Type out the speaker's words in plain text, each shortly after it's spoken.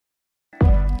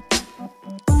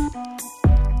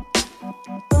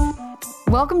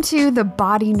Welcome to the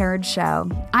Body Nerd Show.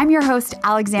 I'm your host,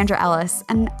 Alexandra Ellis,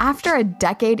 and after a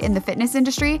decade in the fitness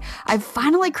industry, I've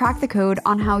finally cracked the code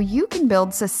on how you can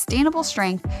build sustainable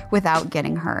strength without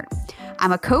getting hurt.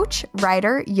 I'm a coach,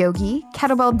 writer, yogi,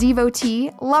 kettlebell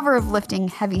devotee, lover of lifting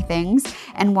heavy things,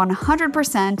 and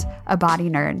 100% a body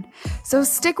nerd. So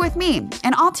stick with me,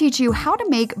 and I'll teach you how to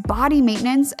make body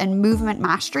maintenance and movement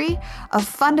mastery a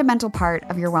fundamental part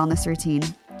of your wellness routine.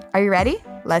 Are you ready?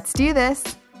 Let's do this.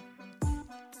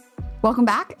 Welcome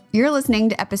back. You're listening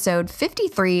to episode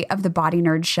 53 of the Body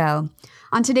Nerd Show.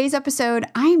 On today's episode,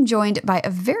 I am joined by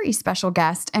a very special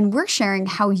guest, and we're sharing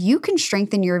how you can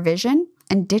strengthen your vision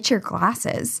and ditch your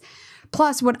glasses.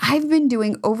 Plus, what I've been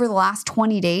doing over the last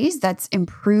 20 days that's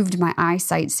improved my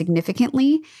eyesight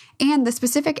significantly, and the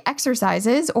specific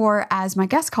exercises, or as my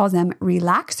guest calls them,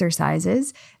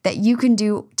 relaxercises, that you can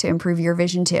do to improve your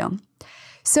vision too.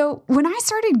 So when I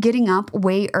started getting up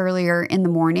way earlier in the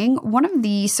morning, one of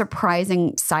the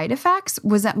surprising side effects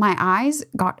was that my eyes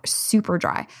got super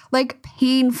dry, like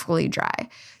painfully dry.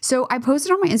 So I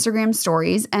posted on my Instagram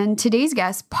stories, and today's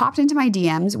guest popped into my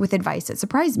DMs with advice that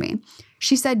surprised me.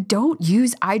 She said, "Don't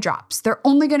use eye drops. They're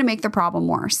only going to make the problem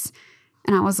worse."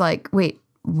 And I was like, wait,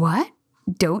 what?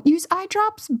 Don't use eye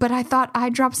drops? But I thought eye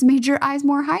drops made your eyes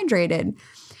more hydrated.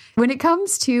 When it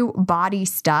comes to body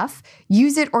stuff,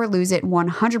 use it or lose it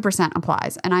 100%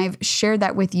 applies. And I've shared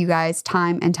that with you guys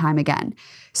time and time again.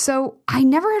 So I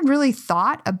never had really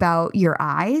thought about your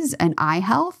eyes and eye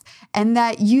health, and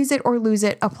that use it or lose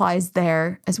it applies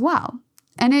there as well.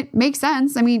 And it makes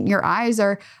sense. I mean, your eyes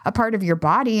are a part of your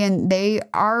body, and they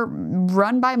are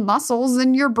run by muscles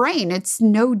in your brain. It's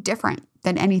no different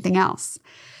than anything else.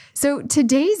 So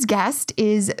today's guest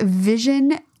is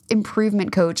vision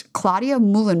improvement coach Claudia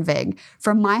Muehlenweg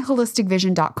from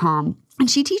myholisticvision.com. And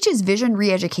she teaches vision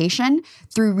re-education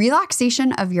through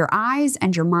relaxation of your eyes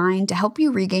and your mind to help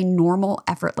you regain normal,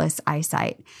 effortless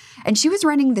eyesight. And she was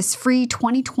running this free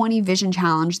 2020 vision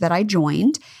challenge that I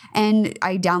joined, and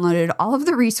I downloaded all of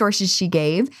the resources she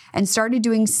gave and started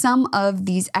doing some of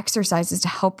these exercises to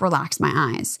help relax my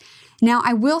eyes. Now,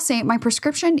 I will say my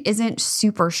prescription isn't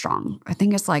super strong. I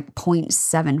think it's like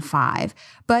 0.75,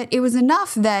 but it was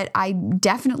enough that I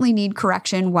definitely need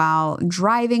correction while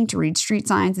driving to read street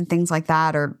signs and things like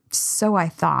that, or so I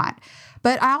thought.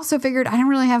 But I also figured I didn't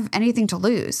really have anything to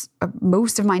lose.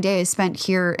 Most of my day is spent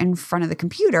here in front of the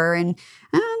computer, and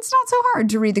it's not so hard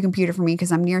to read the computer for me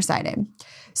because I'm nearsighted.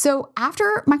 So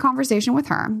after my conversation with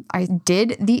her, I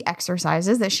did the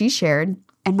exercises that she shared,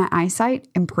 and my eyesight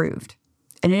improved.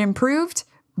 And it improved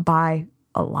by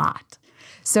a lot.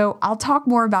 So I'll talk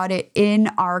more about it in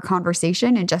our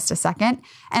conversation in just a second.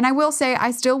 And I will say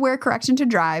I still wear correction to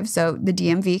drive, so the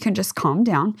DMV can just calm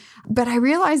down. But I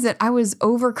realized that I was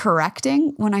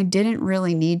overcorrecting when I didn't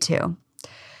really need to.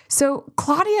 So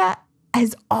Claudia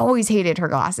has always hated her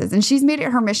glasses, and she's made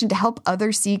it her mission to help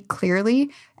others see clearly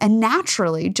and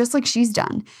naturally, just like she's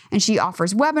done. And she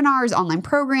offers webinars, online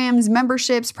programs,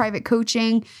 memberships, private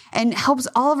coaching, and helps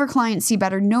all of her clients see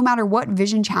better no matter what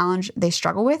vision challenge they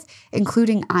struggle with,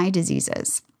 including eye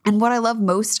diseases. And what I love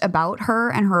most about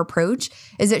her and her approach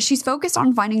is that she's focused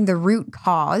on finding the root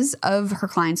cause of her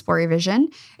client's blurry vision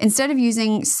instead of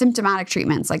using symptomatic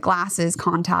treatments like glasses,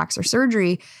 contacts, or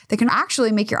surgery that can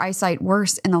actually make your eyesight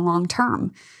worse in the long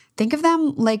term. Think of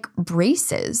them like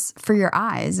braces for your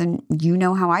eyes. And you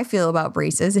know how I feel about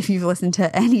braces if you've listened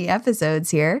to any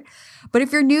episodes here. But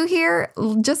if you're new here,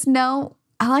 just know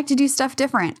I like to do stuff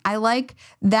different. I like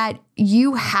that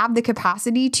you have the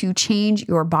capacity to change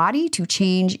your body, to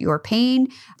change your pain.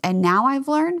 And now I've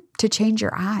learned to change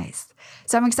your eyes.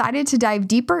 So I'm excited to dive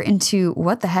deeper into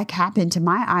what the heck happened to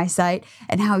my eyesight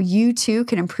and how you too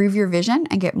can improve your vision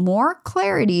and get more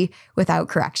clarity without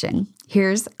correction.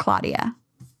 Here's Claudia.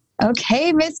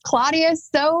 Okay, Miss Claudia,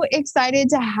 so excited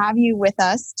to have you with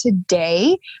us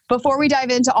today. Before we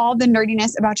dive into all the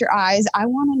nerdiness about your eyes, I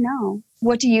want to know,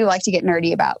 what do you like to get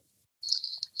nerdy about?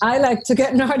 I like to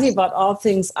get nerdy about all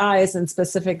things eyes, and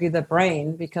specifically the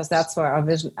brain, because that's where our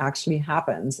vision actually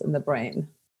happens, in the brain.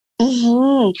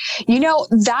 Mm-hmm. You know,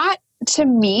 that to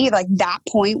me, like that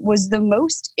point was the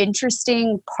most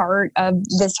interesting part of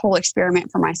this whole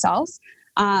experiment for myself.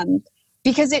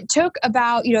 Because it took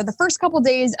about, the first couple of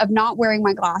days of not wearing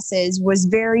my glasses was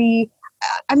very,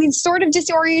 sort of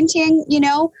disorienting,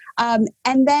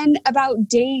 and then about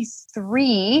day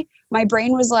 3, my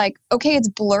brain was like, okay, it's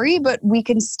blurry, but we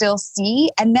can still see.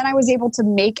 And then I was able to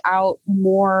make out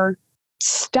more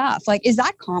stuff. Like, is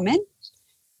that common?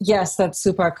 Yes, that's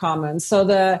super common.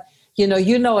 So you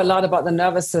know a lot about the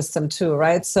nervous system too,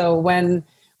 right? So when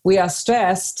we are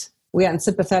stressed, we are in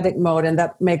sympathetic mode, and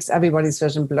that makes everybody's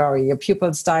vision blurry. Your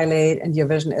pupils dilate and your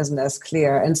vision isn't as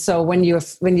clear. And so when you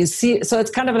see, so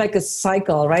it's kind of like a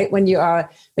cycle, right? When your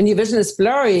vision is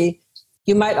blurry,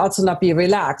 you might also not be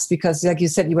relaxed because, like you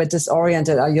said, you were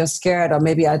disoriented, or you're scared, or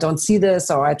maybe I don't see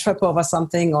this, or I trip over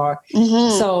something, or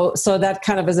so that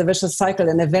kind of is a vicious cycle.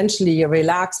 And eventually you're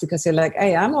relaxed because you're like,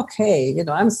 hey, I'm okay.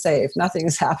 I'm safe. Nothing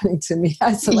is happening to me.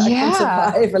 I can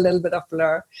survive a little bit of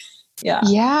blur.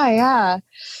 Yeah.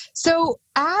 So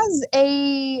as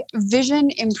a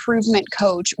vision improvement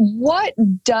coach, what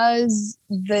does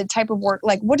the type of work,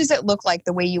 like what does it look like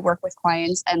the way you work with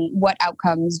clients, and what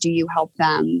outcomes do you help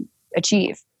them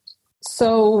achieve?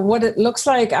 So what it looks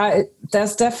like,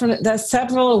 there's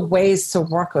several ways to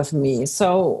work with me.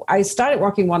 So I started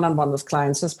working one-on-one with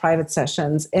clients, just private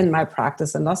sessions in my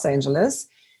practice in Los Angeles.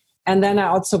 And then I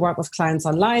also work with clients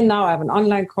online. Now I have an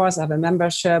online course, I have a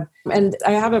membership, and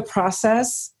I have a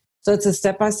process. So it's a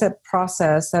step-by-step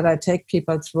process that I take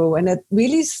people through. And it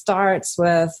really starts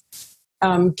with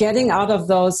getting out of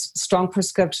those strong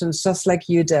prescriptions, just like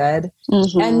you did,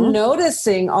 and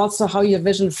noticing also how your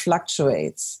vision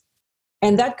fluctuates.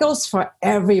 And that goes for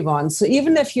everyone. So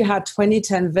even if you had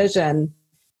 20/10 vision,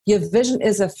 your vision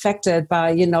is affected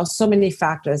by, so many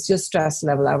factors. Your stress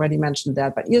level, I already mentioned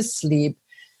that, but your sleep,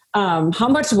 how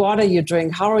much water you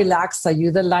drink, how relaxed are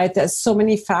you, the light. There's so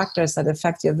many factors that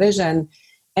affect your vision.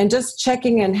 And just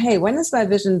checking in, hey, when is my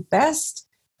vision best?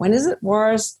 When is it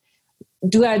worst?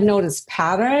 Do I notice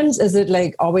patterns? Is it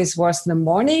like always worse in the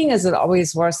morning? Is it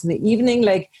always worse in the evening?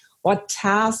 Like what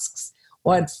tasks,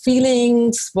 what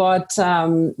feelings, what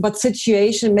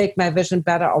situation make my vision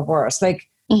better or worse? Like,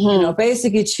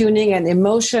 basically tuning and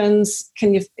emotions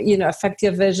can affect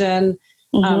your vision,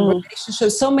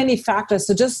 relationships, so many factors.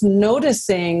 So just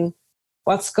noticing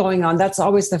what's going on, that's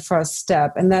always the first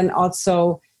step. And then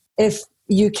also if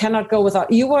you cannot go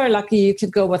without, you were lucky you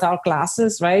could go without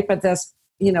glasses, right? But there's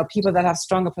people that have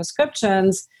stronger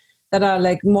prescriptions that are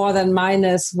like more than -1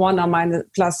 or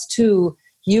 +2,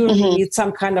 you need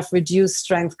some kind of reduced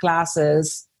strength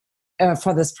glasses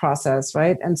for this process,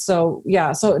 right? And so,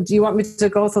 so do you want me to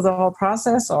go through the whole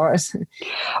process or?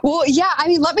 Well, yeah, I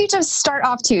mean, let me just start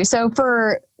off too. So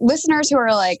for listeners who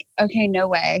are like, okay, no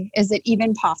way, is it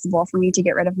even possible for me to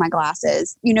get rid of my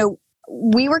glasses?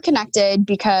 We were connected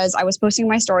because I was posting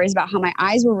my stories about how my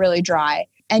eyes were really dry.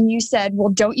 And you said, well,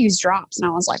 don't use drops. And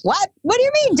I was like, what? What do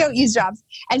you mean don't use drops?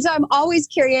 And so I'm always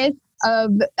curious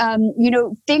of,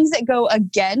 things that go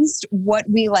against what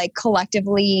we like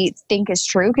collectively think is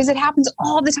true. Because it happens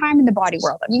all the time in the body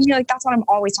world. I mean, that's what I'm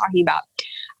always talking about.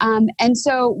 And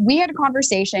so we had a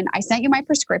conversation. I sent you my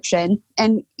prescription,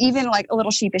 and even like a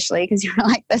little sheepishly, because you're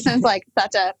like, this is like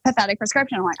such a pathetic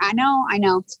prescription. I'm like, I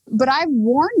know. But I've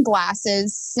worn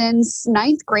glasses since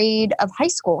 9th grade of high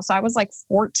school. So I was like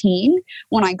 14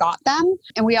 when I got them.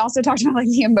 And we also talked about like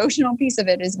the emotional piece of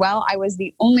it as well. I was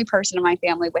the only person in my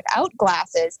family without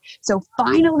glasses. So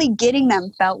finally getting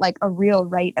them felt like a real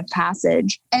rite of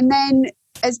passage. And then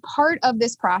as part of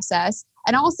this process,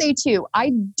 and I'll say too,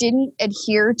 I didn't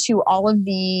adhere to all of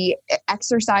the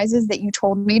exercises that you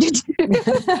told me to do.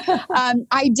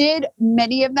 I did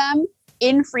many of them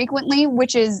infrequently,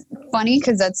 which is funny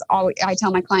because that's all I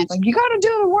tell my clients, like, you got to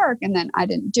do the work. And then I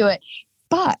didn't do it.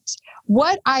 But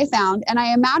what I found, and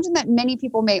I imagine that many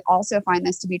people may also find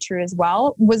this to be true as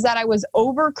well, was that I was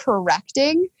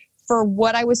overcorrecting for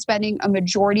what I was spending a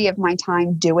majority of my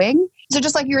time doing. So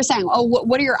just like you were saying,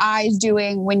 what are your eyes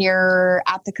doing when you're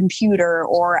at the computer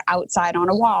or outside on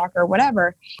a walk or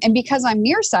whatever? And because I'm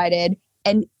nearsighted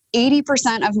and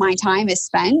 80% of my time is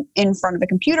spent in front of a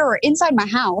computer or inside my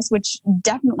house, which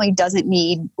definitely doesn't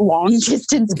need long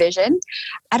distance vision,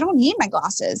 I don't need my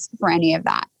glasses for any of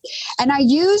that. And I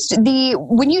used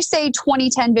when you say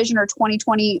 20/10 vision or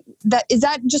 20/20, is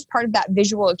that just part of that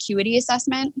visual acuity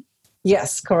assessment?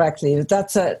 Yes, correctly.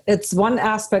 It's one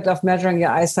aspect of measuring your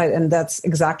eyesight, and that's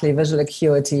exactly visual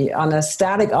acuity on a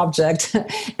static object,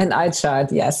 an eye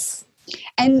chart. Yes.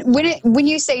 And when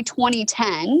you say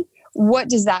 20/10, what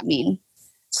does that mean?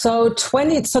 So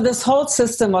this whole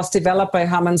system was developed by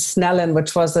Herman Snellen,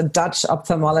 which was a Dutch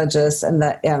ophthalmologist in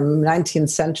the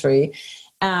 19th century.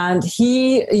 And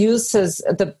he used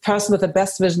the person with the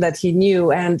best vision that he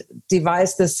knew and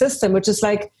devised this system, which is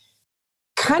like,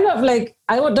 kind of like,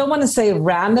 I don't want to say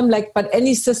random, but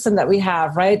any system that we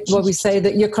have, right? Where we say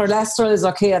that your cholesterol is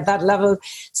okay at that level.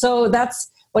 So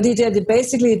that's what he did.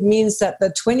 Basically, it means that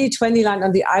the 20/20 line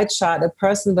on the eye chart, a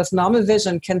person with normal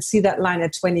vision can see that line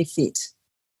at 20 feet.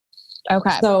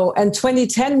 Okay. So, and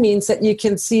 20/10 means that you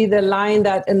can see the line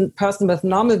that a person with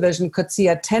normal vision could see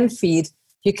at 10 feet.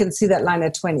 You can see that line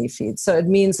at 20 feet. So it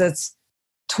means it's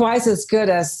twice as good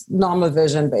as normal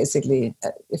vision, basically,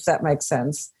 if that makes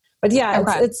sense. But yeah,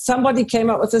 it's somebody came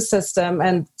up with a system.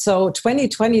 And so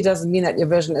 20/20 doesn't mean that your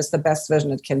vision is the best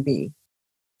vision it can be,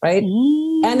 right?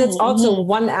 Mm-hmm. And it's also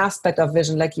one aspect of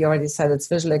vision, like you already said, it's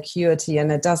visual acuity,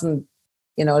 and it doesn't,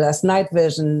 there's night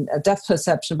vision, depth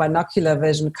perception, binocular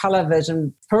vision, color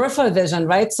vision, peripheral vision,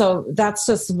 right? So that's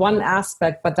just one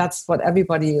aspect, but that's what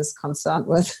everybody is concerned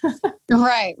with.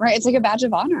 Right. It's like a badge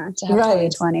of honor to have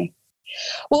 20/20.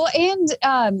 Well,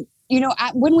 and,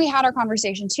 when we had our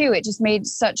conversation too, it just made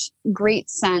such great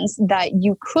sense that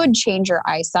you could change your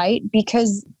eyesight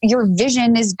because your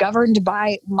vision is governed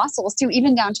by muscles too,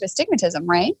 even down to astigmatism,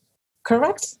 right?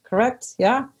 Correct.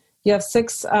 Yeah. You have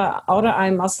 6 outer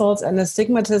eye muscles, and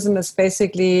astigmatism is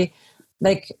basically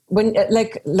let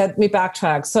me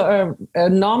backtrack. So a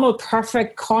normal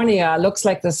perfect cornea looks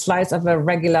like the slice of a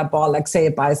regular ball, like say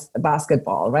a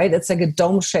basketball, right? It's like a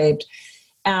dome shaped.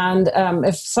 And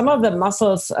if some of the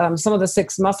muscles, some of the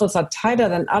 6 muscles are tighter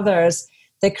than others,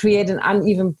 they create an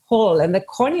uneven pull. And the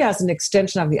cornea is an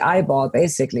extension of the eyeball,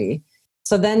 basically.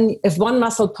 So then if one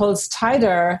muscle pulls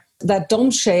tighter, that dome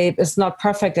shape is not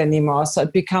perfect anymore. So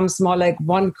it becomes more like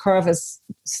one curve is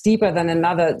steeper than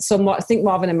another. So think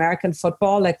more of an American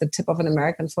football, like the tip of an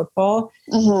American football.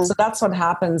 Mm-hmm. So that's what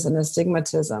happens in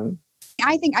astigmatism.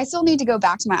 I think I still need to go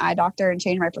back to my eye doctor and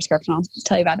change my prescription. I'll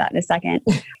tell you about that in a second.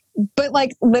 But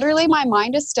literally my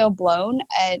mind is still blown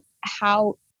at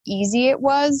how easy it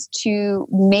was to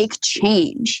make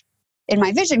change in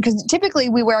my vision. Because typically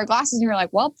we wear glasses and you're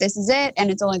like, well, this is it. And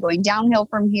it's only going downhill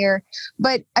from here.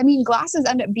 But I mean, glasses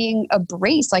end up being a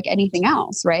brace like anything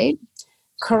else, right?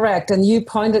 Correct. And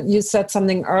you said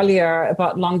something earlier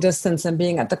about long distance and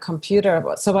being at the computer.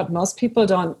 So what most people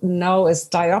don't know is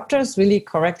diopters really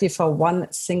correctly for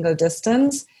one single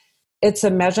distance. It's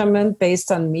a measurement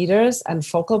based on meters and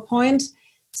focal point.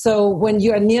 So when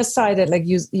you are nearsighted, like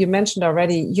you mentioned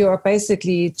already, you're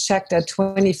basically checked at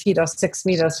 20 feet or 6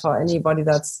 meters for anybody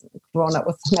that's grown up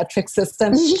with the metric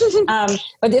system.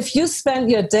 But if you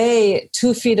spend your day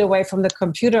 2 feet away from the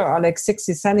computer or like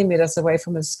 60 centimeters away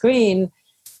from the screen,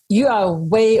 you are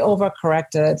way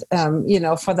overcorrected,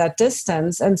 for that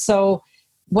distance. And so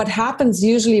what happens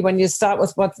usually when you start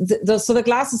with so the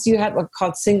glasses you had were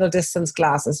called single distance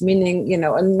glasses, meaning,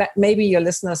 and maybe your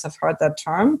listeners have heard that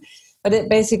term, but it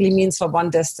basically means for one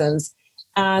distance.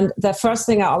 And the first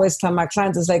thing I always tell my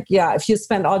clients is like, yeah, if you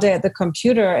spend all day at the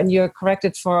computer and you're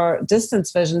corrected for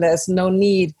distance vision, there's no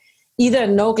need, either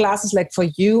no glasses like for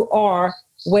you or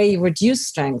way reduced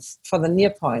strength for the near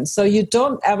point. So you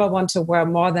don't ever want to wear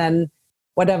more than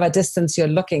whatever distance you're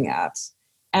looking at.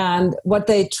 And what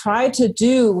they try to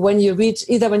do when you reach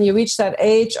that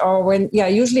age or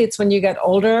usually it's when you get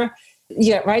older.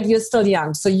 Yeah, right. You're still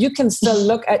young. So you can still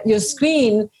look at your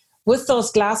screen with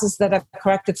those glasses that are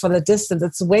corrected for the distance.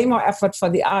 It's way more effort for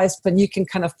the eyes, but you can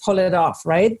kind of pull it off,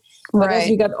 right? But as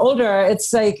you get older,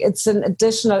 it's an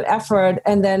additional effort,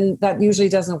 and then that usually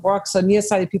doesn't work. So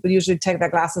nearsighted people usually take their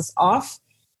glasses off.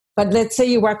 But let's say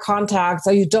you wear contacts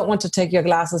or you don't want to take your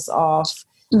glasses off.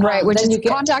 Right,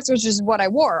 contacts, which is what I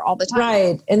wore all the time.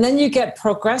 Right, and then you get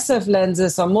progressive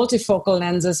lenses or multifocal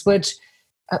lenses, which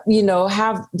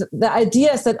have the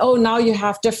idea is that, now you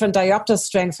have different diopter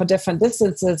strength for different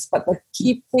distances. But the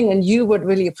key thing, and you would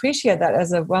really appreciate that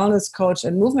as a wellness coach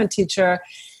and movement teacher,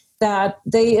 that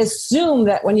they assume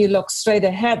that when you look straight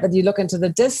ahead, that you look into the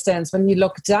distance. When you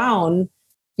look down,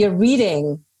 you're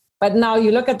reading. But now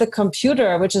you look at the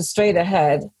computer, which is straight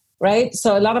ahead, right?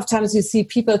 So a lot of times you see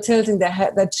people tilting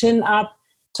their chin up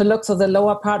to look for the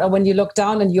lower part, or when you look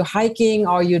down and you're hiking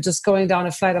or you're just going down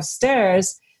a flight of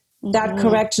stairs, that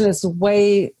correction is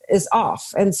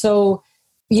off. And so,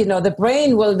 the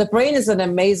brain is an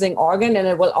amazing organ and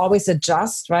it will always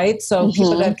adjust, right? So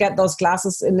people that get those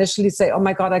glasses initially say, oh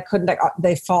my God, I couldn't,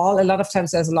 they fall. A lot of times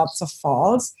there's lots of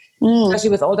falls, especially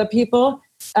with older people.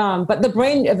 But the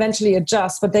brain eventually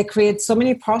adjusts, but they create so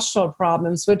many postural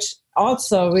problems, which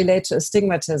also relate to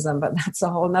astigmatism, but that's a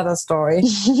whole nother story.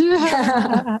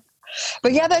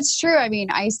 But yeah, that's true. I mean,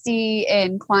 I see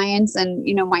in clients and,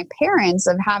 my parents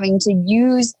of having to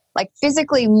use,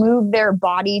 physically move their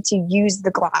body to use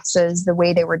the glasses the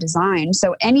way they were designed.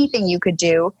 So anything you could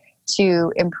do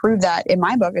to improve that, in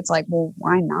my book, it's like, well,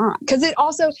 why not? Because it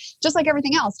also, just like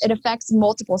everything else, it affects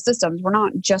multiple systems. We're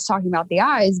not just talking about the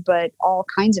eyes, but all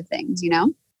kinds of things,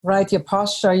 Right, your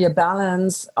posture, your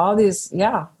balance, all these,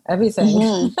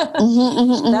 everything.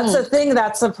 That's the thing.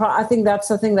 I think that's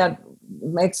the thing that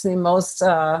makes me most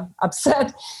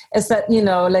upset is that,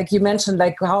 like you mentioned,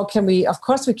 how can we, of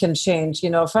course we can change,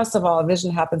 first of all,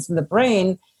 vision happens in the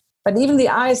brain, but even the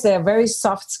eyes, they are very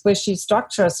soft, squishy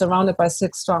structures surrounded by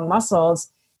 6 strong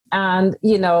muscles. And,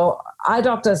 eye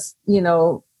doctors, they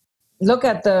don't look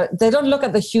at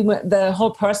the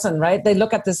whole person, right? They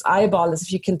look at this eyeball as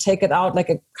if you can take it out like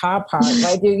a car part,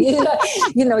 right? You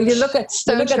look at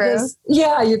this,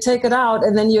 you take it out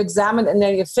and then you examine it and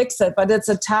then you fix it, but it's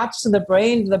attached to the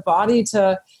brain, to the body,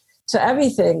 to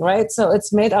everything, right? So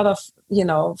it's made out of,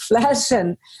 flesh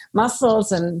and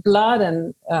muscles and blood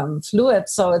and fluid.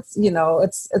 So it's,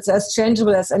 it's as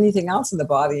changeable as anything else in the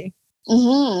body.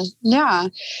 Mm-hmm. Yeah.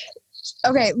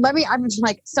 Okay, I'm just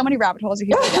like so many rabbit holes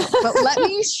here, but let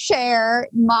me share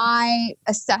my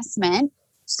assessment.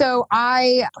 So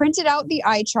I printed out the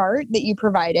eye chart that you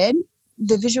provided,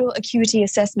 the visual acuity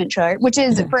assessment chart, which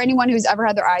is for anyone who's ever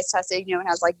had their eyes tested, it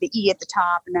has like the E at the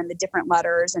top and then the different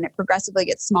letters, and it progressively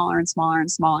gets smaller and smaller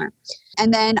and smaller.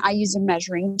 And then I used a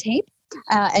measuring tape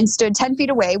and stood 10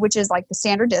 feet away, which is like the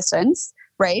standard distance,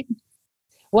 right?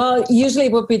 Well, usually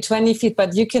it would be 20 feet,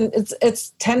 but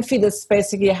it's 10 feet is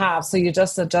basically half. So you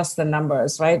just adjust the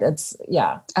numbers, right?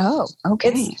 Oh,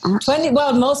 okay. It's 20.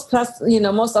 Well, most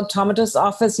optometrists'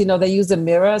 office, they use a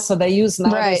mirror. So they use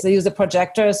they use a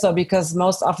projector. So because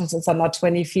most offices are not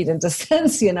 20 feet in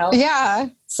distance, Yeah.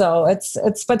 So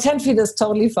but 10 feet is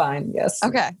totally fine. Yes.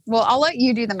 Okay. Well, I'll let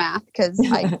you do the math because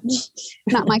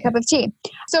not my cup of tea.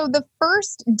 So the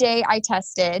first day I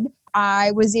tested,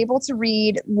 I was able to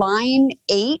read line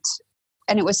 8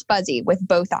 and it was fuzzy with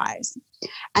both eyes.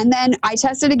 And then I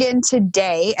tested again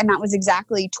today, and that was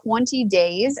exactly 20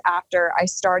 days after I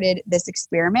started this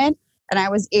experiment. And I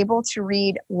was able to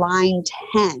read line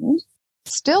 10,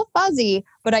 still fuzzy,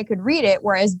 but I could read it.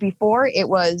 Whereas before it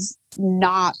was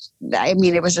not,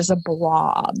 it was just a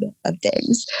blob of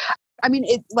things.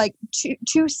 It like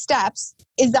two steps.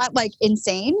 Is that like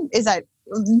insane?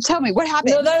 Tell me what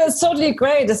happened. No, that is totally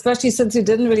great, especially since you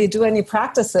didn't really do any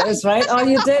practices, right? All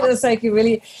you did is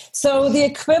so the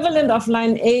equivalent of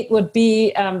line 8 would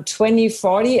be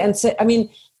 20/40. And so,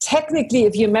 technically,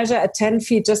 if you measure at 10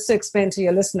 feet, just to explain to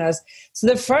your listeners, so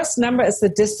the first number is the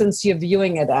distance you're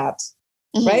viewing it at,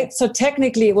 right? So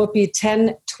technically it would be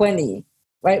 10/20,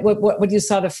 right? What you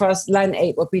saw, the first line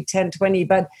 8 would be 10/20,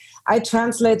 but I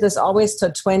translate this always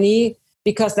to 20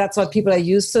 because that's what people are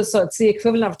used to. So it's the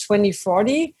equivalent of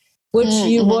 20/40, which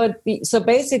you would be. So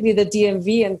basically the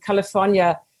DMV in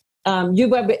California, you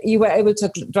were able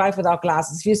to drive without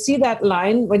glasses. If you see that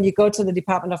line, when you go to the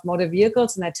Department of Motor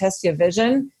Vehicles and they test your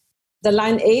vision, the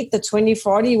line 8, the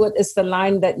 20/40 is the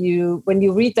line that when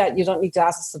you read that, you don't need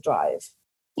glasses to drive.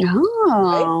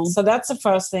 Oh. Right? So that's the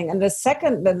first thing. And the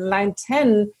second, the line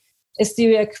 10 is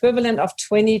the equivalent of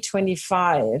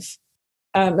 20/25.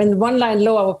 And one line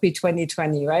lower would be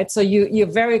 20/20, right? So you're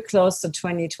very close to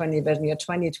 20/20 vision. You're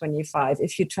 20/25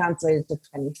 if you translate it to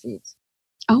 20 feet.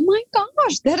 Oh my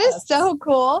gosh, that is so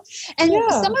cool. And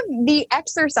some of the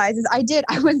exercises I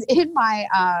was in my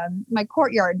my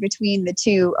courtyard between the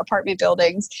two apartment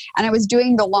buildings, and I was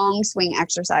doing the long swing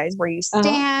exercise where you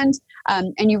stand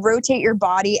and you rotate your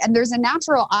body, and there's a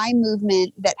natural eye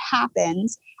movement that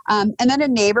happens. And then a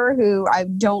neighbor who I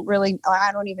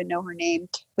don't even know her name,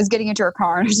 was getting into her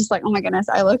car, and I was just like, oh my goodness,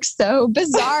 I look so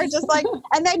bizarre. Just like,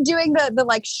 and then doing the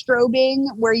like strobing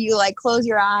where you like close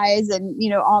your eyes and,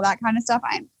 all that kind of stuff.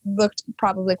 I looked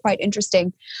probably quite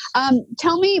interesting.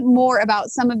 Tell me more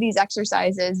about some of these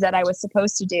exercises that I was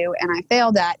supposed to do and I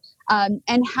failed at,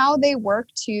 and how they work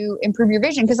to improve your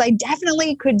vision. Because I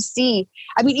definitely could see,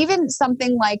 even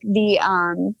something like the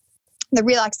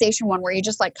relaxation one where you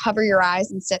just like cover your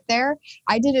eyes and sit there.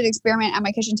 I did an experiment at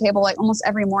my kitchen table like almost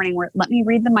every morning where let me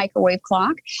read the microwave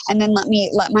clock and then let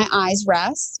my eyes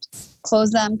rest,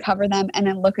 close them, cover them, and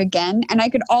then look again. And I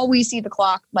could always see the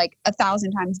clock like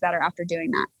 1,000 times better after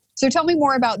doing that. So tell me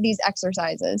more about these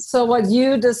exercises. So what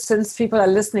you just, since people are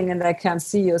listening and they can't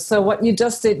see you, so what you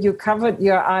just did, you covered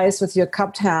your eyes with your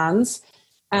cupped hands,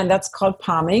 and that's called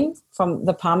palming, from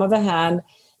the palm of the hand.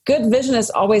 Good vision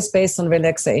is always based on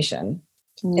relaxation.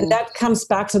 And that comes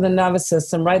back to the nervous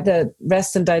system, right? The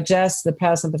rest and digest, the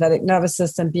parasympathetic nervous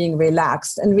system being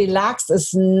relaxed. And relaxed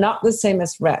is not the same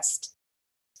as rest.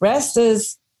 Rest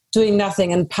is doing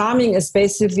nothing. And palming is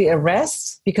basically a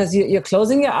rest because you're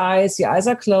closing your eyes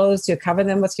are closed, you cover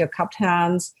them with your cupped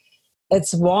hands.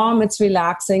 It's warm, it's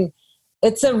relaxing.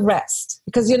 It's a rest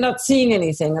because you're not seeing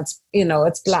anything.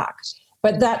 It's black.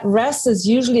 But that rest is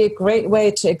usually a great way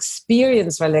to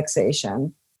experience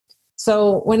relaxation.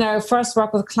 So when I first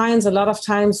work with clients, a lot of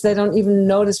times they don't even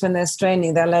notice when they're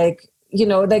straining. They're like,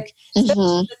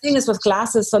 the thing is with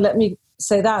glasses. So let me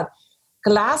say that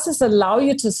glasses allow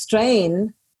you to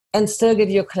strain and still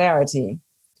give you clarity.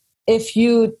 if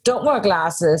you don't wear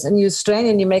glasses and you strain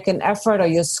and you make an effort, or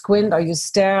you squint or you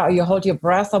stare or you hold your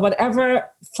breath, or whatever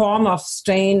form of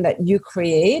strain that you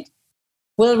create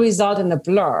will result in a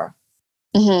blur.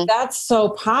 That's so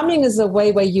palming is a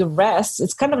way where you rest.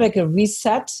 It's kind of like a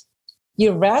reset.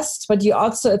 You rest, but you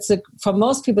also, for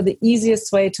most people, the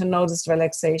easiest way to notice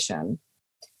relaxation.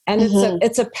 And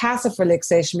it's a passive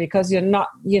relaxation, because you're not,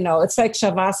 it's like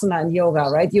Shavasana in yoga,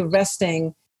 right? You're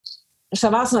resting.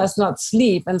 Shavasana is not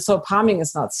sleep, and so palming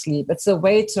is not sleep. It's a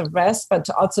way to rest, but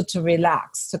also to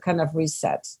relax, to kind of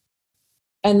reset.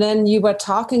 And then you were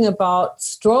talking about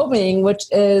strobing, which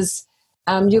is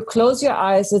you close your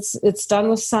eyes. It's done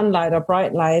with sunlight or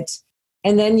bright light,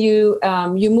 and then you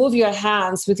move your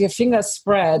hands with your fingers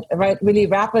spread, right, really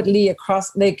rapidly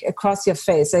across your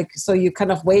face, like so you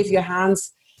kind of wave your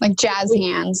hands. Like jazz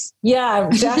hands. Yeah,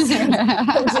 jazz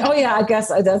hands. Oh, yeah, I guess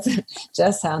that's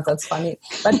jazz hands. That's funny.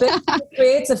 But it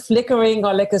creates a flickering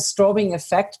or like a strobing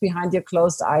effect behind your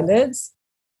closed eyelids.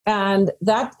 And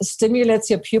that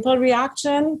stimulates your pupil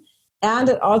reaction. And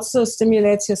it also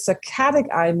stimulates your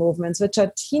saccadic eye movements, which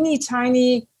are teeny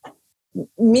tiny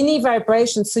mini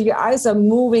vibrations. So your eyes are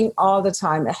moving all the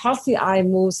time. A healthy eye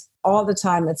moves all the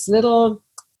time. It's little,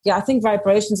 I think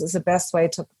vibrations is the best way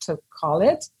to call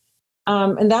it.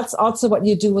 And that's also what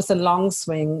you do with the long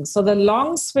swing. So the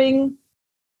long swing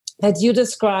that you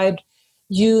described,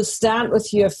 you stand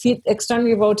with your feet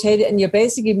externally rotated, and you're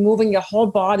basically moving your whole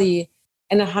body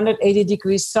in a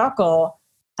 180-degree circle.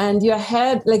 And your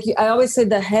head, like I always say,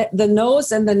 the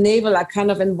nose and the navel are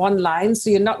kind of in one line. So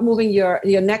you're not moving your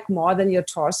neck more than your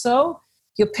torso.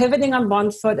 You're pivoting on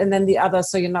one foot and then the other,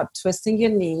 so you're not twisting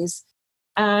your knees.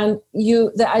 And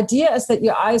the idea is that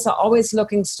your eyes are always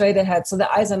looking straight ahead. So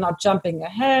the eyes are not jumping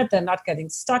ahead. They're not getting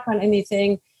stuck on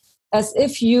anything, as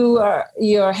if your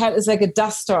head is like a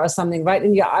duster or something, right?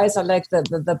 And your eyes are like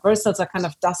the bristles are kind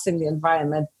of dusting the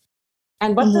environment.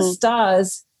 And what this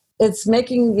does, it's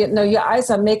making, your eyes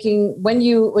are making, when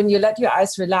you let your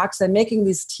eyes relax, they're making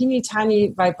these teeny tiny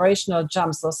vibrational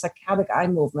jumps, those saccadic eye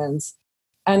movements.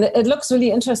 And it looks really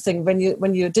interesting when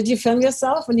you did you film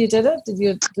yourself when you did it? Did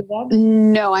you do that?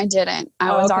 No, I didn't.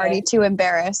 I was already too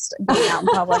embarrassed being out in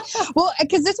public. Well,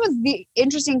 because this was the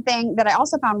interesting thing that I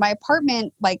also found. My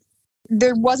apartment, like,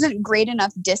 there wasn't great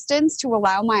enough distance to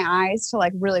allow my eyes to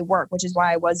like really work, which is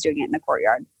why I was doing it in the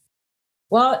courtyard.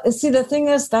 Well, see, the thing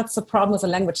is, that's the problem with the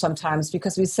language sometimes,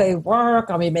 because we say work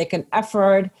or we make an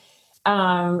effort.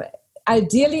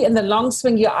 Ideally, in the long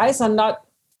swing, your eyes are not,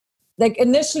 like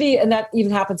initially, and that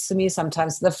even happens to me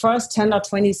sometimes, the first 10 or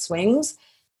 20 swings,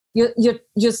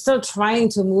 you're still trying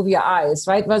to move your eyes,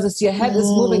 right? Versus your head is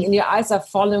moving and your eyes are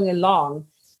following along.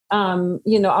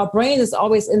 Our brain is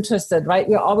always interested, right?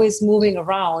 We're always moving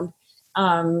around.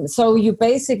 So you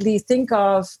basically think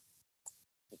of,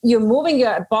 you're moving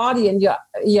your body and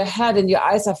your head, and your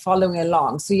eyes are following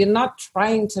along. So you're not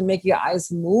trying to make your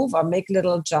eyes move or make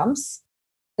little jumps.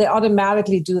 They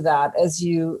automatically do that as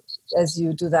you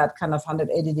do that kind of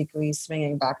 180-degree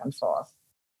swinging back and forth.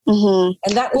 And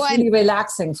that is really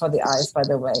relaxing for the eyes, by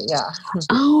the way. Yeah.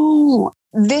 Oh,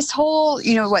 this whole,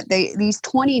 these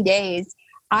 20 days,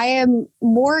 I am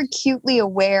more acutely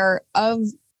aware of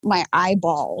my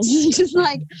eyeballs, just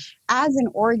like as an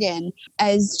organ,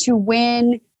 as to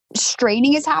when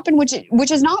straining has happened,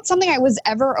 which is not something I was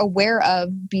ever aware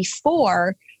of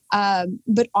before.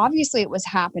 But obviously it was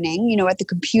happening, at the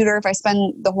computer. If I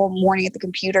spend the whole morning at the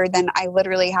computer, then I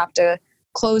literally have to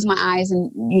close my eyes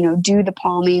and, do the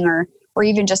palming or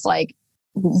even just like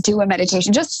do a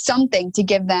meditation, just something to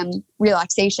give them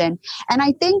relaxation. And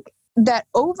I think that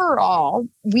overall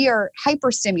we are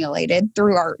hyperstimulated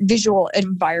through our visual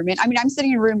environment. I mean, I'm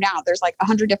sitting in a room now, there's like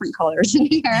 100 different colors in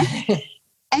here.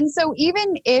 And so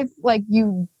even if like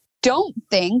you don't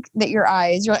think that you're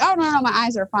like, oh, no, my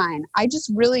eyes are fine, I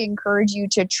just really encourage you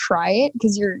to try it,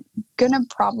 because you're going to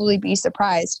probably be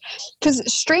surprised. Because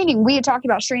straining, we had talked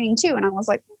about straining too. And I was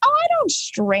like, oh, I don't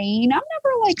strain. I'm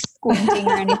never like squinting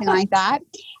or anything like that.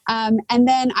 And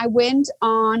then I went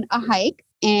on a hike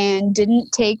and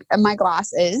didn't take my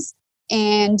glasses.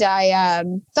 And I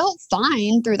felt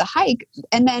fine through the hike.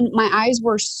 And then my eyes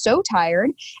were so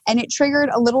tired, and it triggered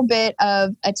a little bit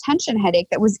of a tension headache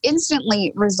that was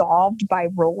instantly resolved by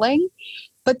rolling.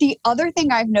 But the other thing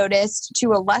I've noticed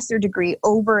to a lesser degree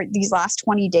over these last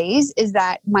 20 days is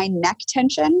that my neck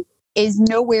tension is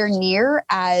nowhere near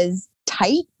as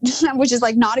tight, which is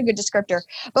like not a good descriptor,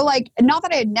 but like, not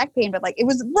that I had neck pain, but like it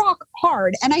was rock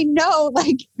hard. And I know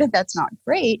like that's not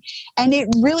great. And it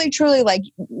really, truly, like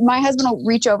my husband will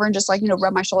reach over and just like,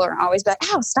 rub my shoulder and always be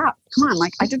like, ow, stop, come on.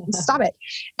 Like I didn't stop it.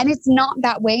 And it's not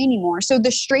that way anymore. So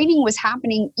the straining was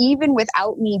happening even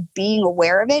without me being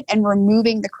aware of it, and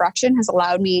removing the correction has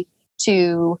allowed me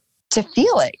to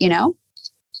feel it,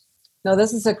 No,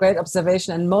 this is a great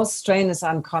observation. And most strain is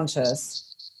unconscious.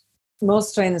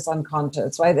 Most strain is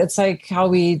unconscious, right? It's like how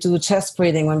we do chest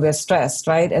breathing when we're stressed,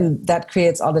 right? And that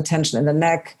creates all the tension in the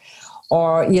neck.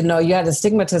 Or, you had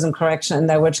astigmatism correction in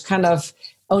there, which kind of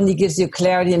only gives you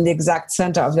clarity in the exact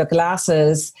center of your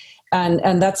glasses.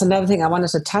 And that's another thing I wanted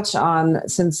to touch on,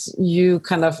 since you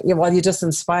you just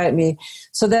inspired me.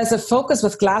 So there's a focus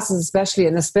with glasses,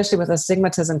 especially with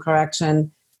astigmatism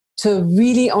correction, to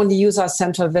really only use our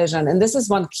central vision. And this is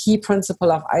one key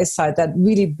principle of eyesight that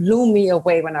really blew me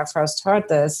away when I first heard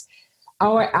this.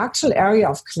 Our actual area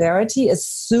of clarity is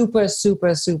super,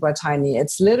 super, super tiny.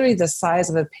 It's literally the size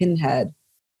of a pinhead.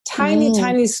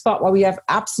 Tiny spot where we have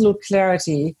absolute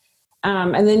clarity.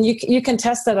 And then you can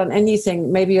test that on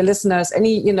anything. Maybe your listeners,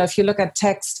 if you look at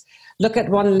text, look at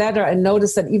one letter and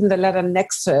notice that even the letter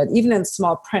next to it, even in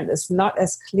small print, is not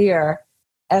as clear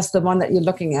as the one that you're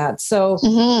looking at. So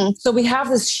we have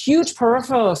this huge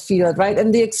peripheral field, right?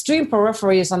 And the extreme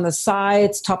periphery is on the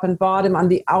sides, top and bottom, on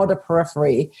the outer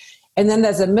periphery. And then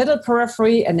there's a middle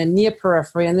periphery and a near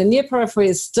periphery. And the near periphery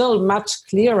is still much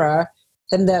clearer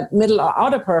than the middle or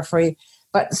outer periphery.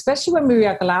 But especially when we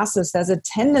wear glasses, there's a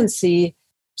tendency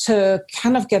to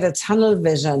kind of get a tunnel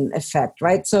vision effect,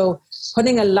 right? So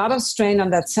putting a lot of strain on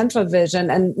that central vision,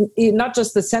 and not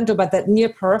just the central, but that near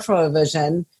peripheral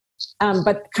vision,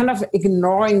 but kind of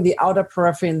ignoring the outer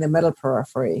periphery and the middle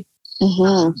periphery.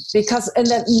 Because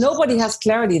then nobody has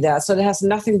clarity there. So it has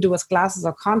nothing to do with glasses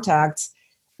or contacts.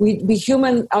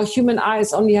 Our human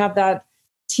eyes only have that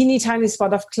teeny tiny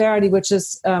spot of clarity, which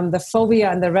is the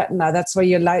fovea and the retina. That's where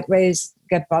your light rays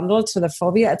get bundled to the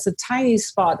fovea. It's a tiny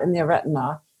spot in your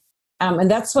retina.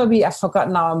 And that's where I've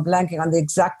forgotten now, I'm blanking on the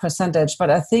exact percentage, but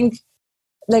I think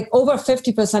like over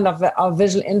 50% of our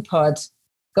visual input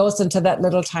goes into that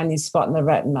little tiny spot in the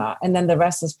retina. And then the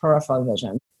rest is peripheral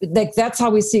vision. Like that's how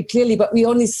we see clearly, but we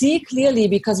only see clearly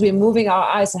because we're moving our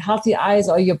eyes. Healthy eyes,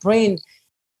 or your brain,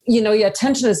 your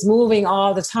attention is moving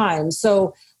all the time.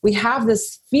 So we have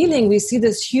this feeling, we see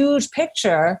this huge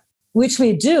picture, which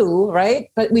we do, right?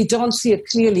 But we don't see it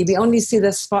clearly. We only see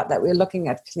the spot that we're looking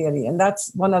at clearly. And that's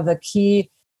one of the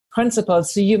key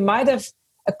principles. So you might have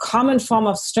a common form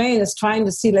of strain is trying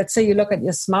to see, let's say you look at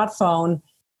your smartphone,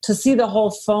 to see the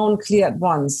whole phone clear at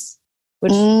once,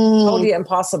 which is totally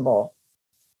impossible.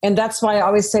 And that's why I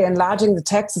always say enlarging the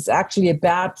text is actually a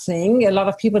bad thing. A lot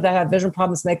of people that have vision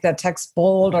problems make their text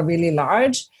bold or really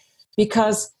large,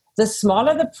 because the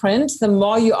smaller the print, the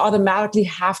more you automatically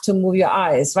have to move your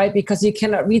eyes, right? Because you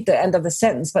cannot read the end of the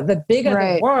sentence. But the bigger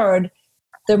the word,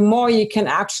 the more you can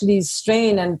actually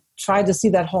strain and try to see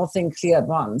that whole thing clear at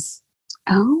once.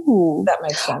 Oh, that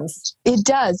makes sense. It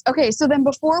does. Okay. So then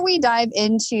before we dive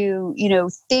into,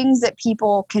 things that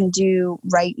people can do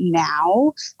right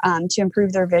now to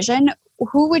improve their vision,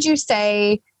 who would you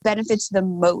say benefits the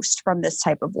most from this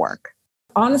type of work?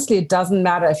 Honestly, it doesn't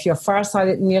matter if you're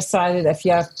farsighted, nearsighted, if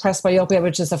you have presbyopia,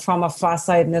 which is a form of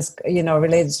farsightedness,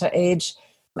 related to age,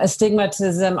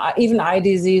 astigmatism, even eye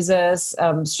diseases,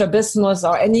 strabismus,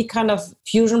 or any kind of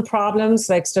fusion problems.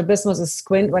 Like strabismus is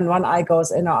squint when one eye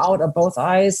goes in or out, or both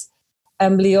eyes.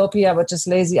 Amblyopia, which is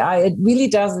lazy eye. It really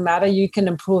doesn't matter. You can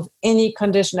improve any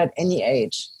condition at any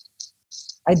age.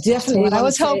 I definitely. What I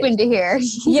was hoping to hear.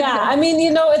 Yeah, I mean,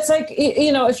 it's like,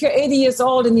 if you're 80 years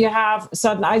old and you have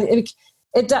certain eye.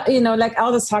 Like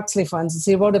Aldous Huxley, for instance,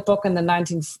 he wrote a book in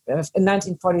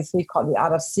 1943 called The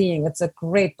Art of Seeing. It's a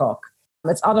great book.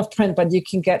 It's out of print, but you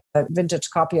can get a vintage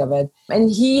copy of it.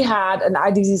 And he had an eye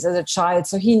disease as a child,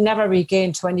 so he never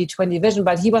regained 20/20 vision,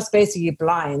 but he was basically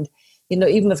blind.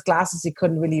 Even with glasses, he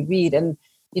couldn't really read. And,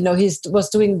 he was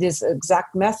doing this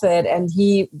exact method, and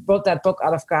he wrote that book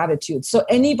out of gratitude. So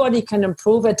anybody can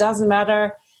improve. It doesn't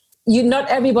matter. Not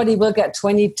everybody will get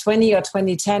 20/20 or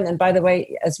 20/10. And by the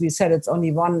way, as we said, it's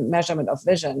only one measurement of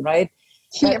vision, right?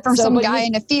 From some guy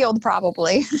in a field,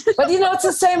 probably. But, it's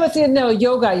the same with,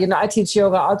 yoga. I teach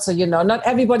yoga also, not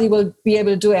everybody will be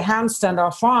able to do a handstand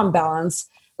or forearm balance,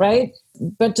 right?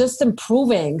 But just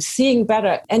improving, seeing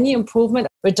better. Any improvement,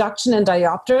 reduction in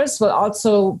diopters will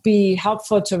also be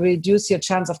helpful to reduce your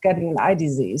chance of getting an eye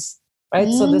disease, right?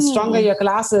 So the stronger your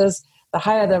glasses, the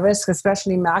higher the risk,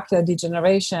 especially macular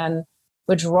degeneration,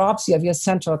 which robs you of your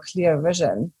central clear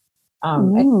vision.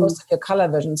 and most of your color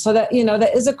vision. So that,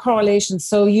 there is a correlation.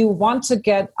 So you want to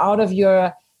get out of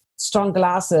your strong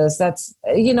glasses. That's,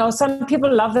 some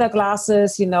people love their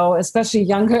glasses, especially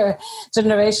younger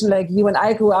generation like you. When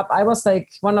I grew up, I was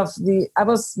like one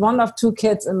of two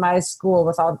kids in my school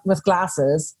with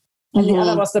glasses. And the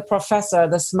other was the professor,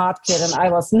 the smart kid, and I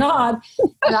was not.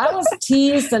 And I was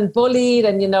teased and bullied,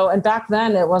 and back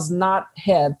then it was not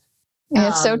hip.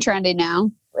 It's so trendy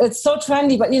now. It's so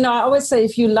trendy, but I always say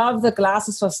if you love the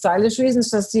glasses for stylish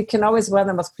reasons, just you can always wear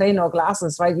them with plain old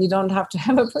glasses, right? You don't have to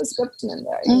have a prescription in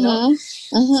there,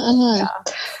 Yeah.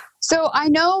 So I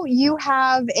know you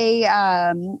have a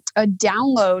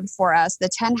download for us, the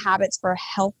 10 Habits for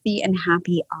Healthy and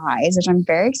Happy Eyes, which I'm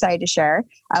very excited to share.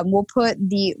 We'll put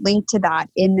the link to that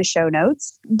in the show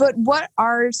notes. But what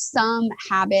are some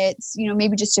habits,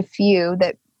 maybe just a few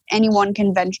that anyone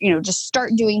can just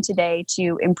start doing today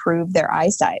to improve their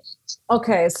eyesight?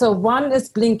 Okay, so one is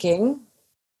blinking.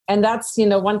 And that's,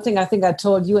 one thing I think I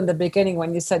told you in the beginning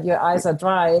when you said your eyes are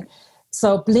dry.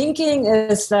 So blinking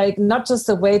is like not just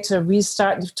a way to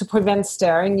restart, to prevent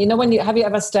staring. Have you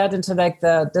ever stared into like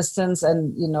the distance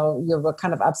and, you were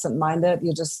kind of absent-minded,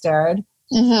 you just stared?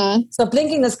 Mm-hmm. So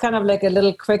blinking is kind of like a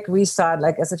little quick restart,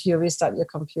 like as if you restart your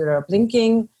computer.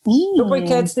 Blinking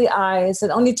lubricates the eyes.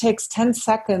 It only takes 10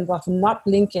 seconds of not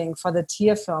blinking for the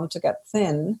tear film to get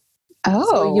thin. Oh,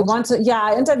 so you want to? Yeah,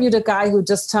 I interviewed a guy who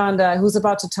who's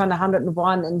about to turn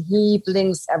 101, and he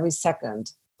blinks every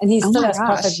second, and he still has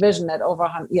perfect vision at over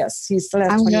 100. Yes, he still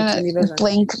has 20/20 vision.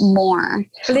 Blink more.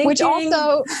 Blinking. Which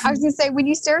also, I was going to say, when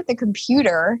you stare at the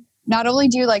computer, not only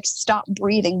do you stop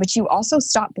breathing, but you also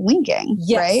stop blinking,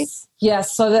 right?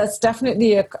 Yes. So that's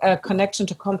definitely a connection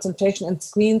to concentration and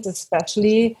screens,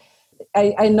 especially.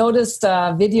 I noticed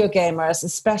video gamers,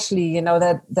 especially,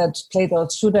 that play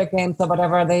those shooter games or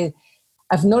whatever,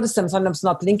 I've noticed them sometimes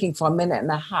not blinking for a minute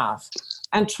and a half.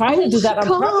 And trying to do that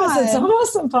on purpose, it's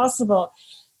almost impossible.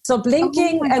 So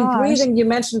blinking and breathing, you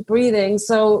mentioned breathing.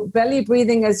 So belly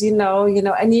breathing, as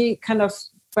any kind of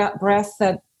breath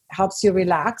that helps you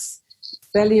relax,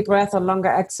 belly breath or longer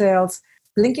exhales.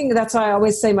 Blinking, that's why I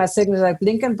always say my signal is like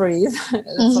blink and breathe. That's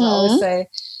what I always say.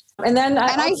 And then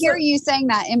I hear you saying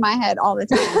that in my head all the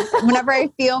time. Whenever I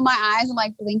feel my eyes, I'm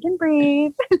like, blink and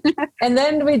breathe. And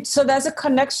then so there's a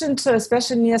connection to,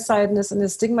 especially nearsightedness and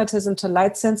astigmatism, to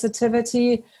light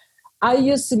sensitivity. I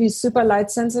used to be super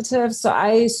light sensitive, so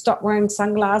I stopped wearing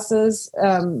sunglasses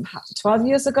 12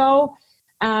 years ago.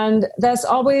 And there's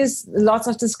always lots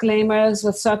of disclaimers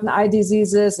with certain eye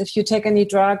diseases. If you take any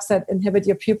drugs that inhibit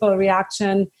your pupil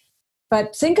reaction.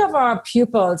 But think of our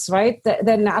pupils, right?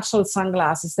 They're natural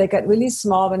sunglasses. They get really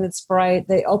small when it's bright.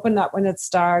 They open up when it's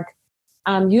dark.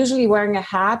 Usually wearing a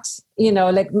hat,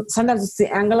 sometimes it's the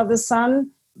angle of the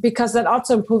sun, because that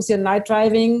also improves your night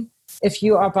driving if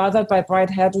you are bothered by bright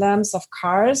headlamps of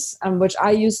cars, which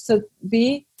I used to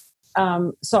be.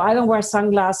 So I don't wear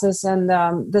sunglasses. And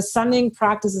the sunning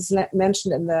practice is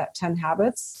mentioned in the 10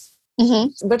 Habits.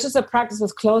 Which is a practice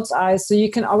with closed eyes. So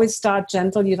you can always start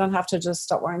gentle. You don't have to just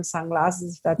stop wearing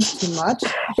sunglasses if that's too much.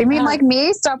 You mean like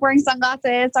me? Stop wearing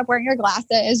sunglasses, stop wearing your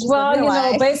glasses.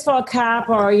 Baseball cap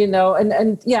or,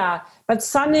 and yeah. But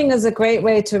sunning is a great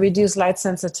way to reduce light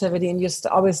sensitivity. And you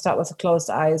always start with closed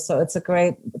eyes. So it's a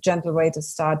great, gentle way to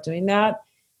start doing that.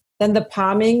 Then the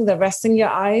palming, the resting your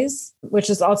eyes, which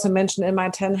is also mentioned in my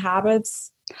 10 Habits.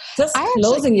 Just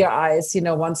closing your eyes,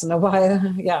 once in a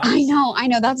while. Yeah. I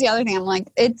know. That's the other thing. I'm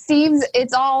like, it seems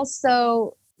it's all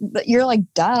so, you're like,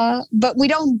 duh, but we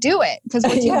don't do it because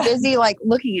we're too busy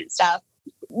looking at stuff.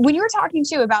 When you were talking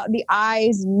too about the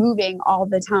eyes moving all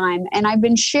the time, and I've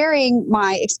been sharing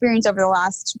my experience over the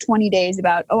last 20 days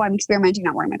about, I'm experimenting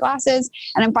not wearing my glasses,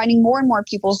 and I'm finding more and more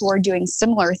people who are doing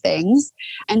similar things.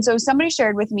 And so somebody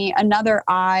shared with me another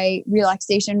eye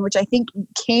relaxation, which I think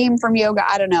came from yoga.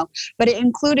 I don't know, but it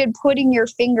included putting your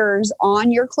fingers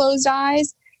on your closed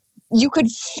eyes. You could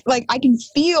I can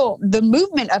feel the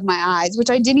movement of my eyes, which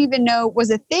I didn't even know was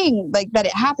a thing, that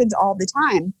it happens all the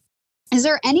time. Is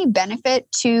there any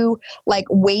benefit to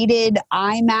weighted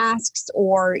eye masks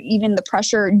or even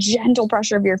the gentle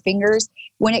pressure of your fingers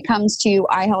when it comes to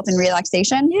eye health and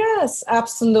relaxation? Yes,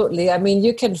 absolutely. I mean,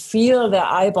 you can feel the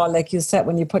eyeball, like you said,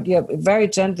 when you put very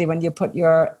gently, when you put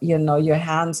your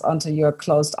hands onto your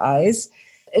closed eyes.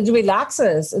 It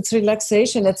relaxes. It's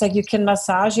relaxation. It's like you can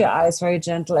massage your eyes very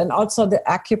gentle. And also the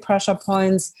acupressure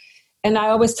points. And I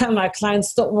always tell my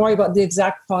clients, don't worry about the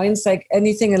exact points, like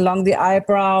anything along the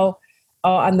eyebrow,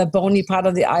 or on the bony part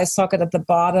of the eye socket at the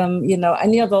bottom,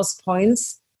 any of those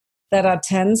points that are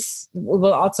tense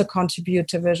will also contribute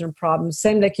to vision problems.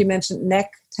 Same like you mentioned,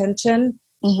 neck tension.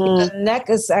 The neck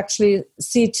is actually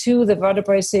C2, the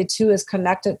vertebrae C2 is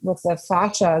connected with the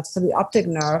fascia, so the optic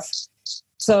nerve.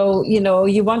 So,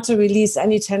 you want to release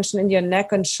any tension in your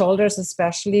neck and shoulders,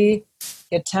 especially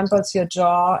your temples, your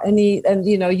jaw,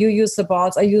 you use the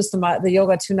balls. I use the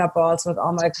yoga tune-up balls with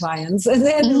all my clients. And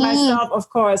then myself, of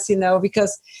course,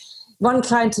 because one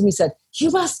client to me said, you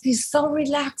must be so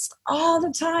relaxed all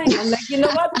the time. I'm like, you know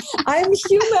what? I'm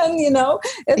human,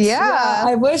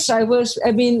 I wish.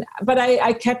 I mean, but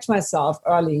I catch myself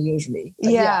early usually.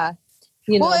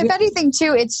 But well, if anything,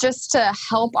 too, it's just to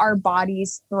help our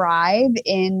bodies thrive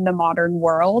in the modern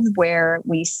world where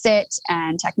we sit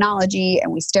and technology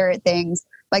and we stare at things.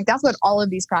 Like, that's what all of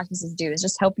these practices do, is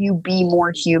just help you be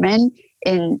more human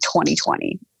in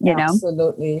 2020, you know?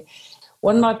 Absolutely.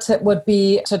 One more tip would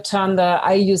be to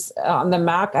I use on the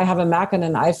Mac, I have a Mac and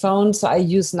an iPhone, so I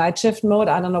use night shift mode.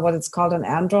 I don't know what it's called on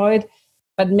Android.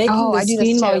 But making the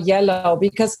screen more yellow,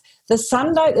 because the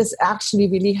sunlight is actually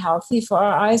really healthy for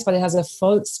our eyes, but it has a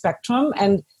full spectrum.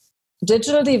 And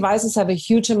digital devices have a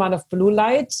huge amount of blue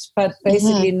light, but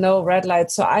basically no red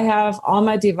light. So I have all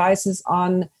my devices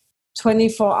on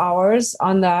 24 hours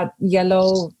on that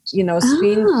yellow,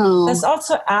 screen. There's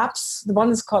also apps.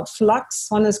 One is called Flux.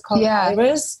 One is called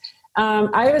Iris.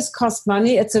 Iris costs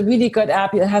money. It's a really good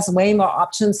app. It has way more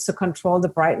options to control the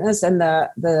brightness and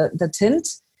the tint.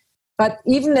 But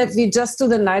even if we just do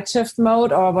the night shift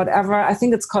mode or whatever, I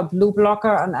think it's called Blue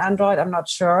Blocker on Android, I'm not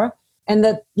sure. And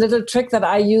the little trick that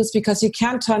I use, because you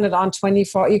can't turn it on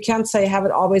 24, you can't say have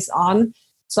it always on.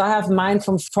 So I have mine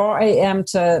from 4 a.m.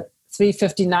 to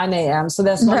 3:59 a.m. So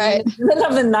there's one in the middle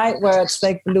of the night where it's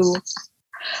like blue.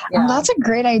 Yeah. Oh, that's a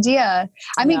great idea.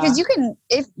 I mean, because you can,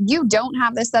 if you don't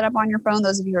have this set up on your phone,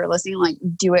 those of you who are listening, like,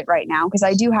 do it right now. Because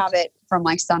I do have it from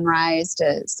like sunrise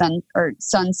to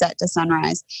sunset to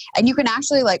sunrise. And you can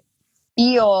actually like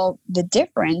feel the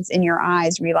difference in your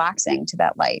eyes relaxing to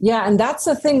that light. Yeah. And that's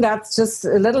the thing, that's just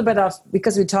a little bit of,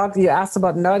 because you asked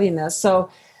about nerdiness. So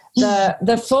the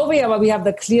fovea where we have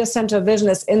the clear center vision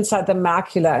is inside the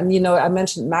macula. And, I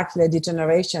mentioned macular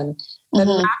degeneration. The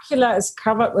macula is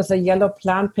covered with a yellow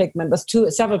plant pigment, with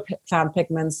several plant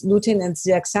pigments, lutein and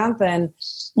zeaxanthin,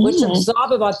 which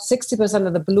absorb about 60%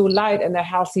 of the blue light in a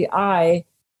healthy eye.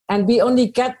 And we only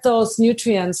get those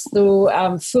nutrients through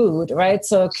food, right?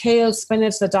 So kale,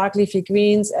 spinach, the dark leafy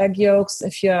greens, egg yolks,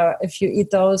 if you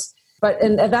eat those.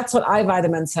 And that's what eye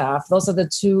vitamins have. Those are the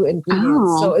two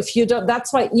ingredients. So if you don't,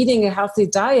 that's why eating a healthy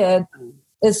diet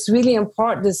is really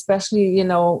important, especially,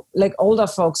 like older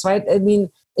folks, right? I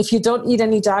mean, if you don't eat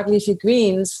any dark leafy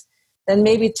greens, then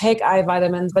maybe take eye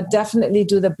vitamins, but definitely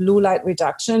do the blue light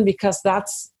reduction, because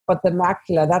that's what the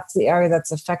macula, that's the area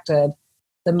that's affected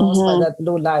the most by that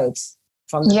blue light.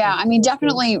 I mean,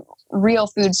 definitely real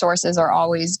food sources are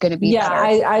always going to be better.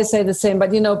 I say the same,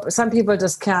 but some people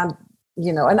just can't,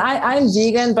 and I'm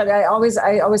vegan, but I always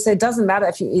say it doesn't matter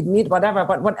if you eat meat, whatever,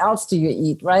 but what else do you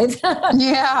eat, right?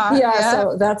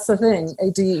 So that's the thing.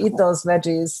 Do you eat those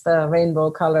veggies, the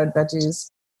rainbow colored veggies?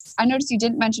 I noticed you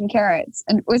didn't mention carrots.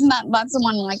 And isn't that's the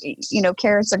one, like,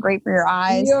 carrots are great for your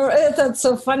eyes? That's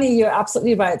so funny. You're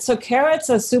absolutely right. So carrots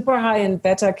are super high in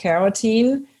beta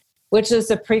carotene, which is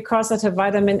a precursor to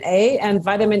vitamin A. And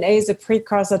vitamin A is a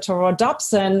precursor to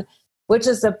rhodopsin, which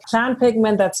is a plant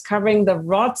pigment that's covering the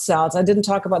rod cells. I didn't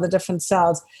talk about the different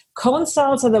cells. Cone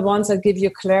cells are the ones that give you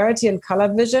clarity and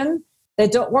color vision. They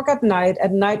don't work at night.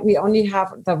 At night, we only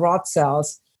have the rod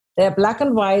cells. They're black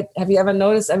and white. Have you ever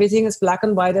noticed everything is black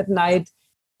and white at night?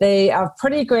 They are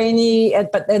pretty grainy,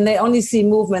 but then they only see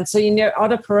movement. So in your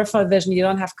outer peripheral vision, you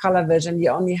don't have color vision. You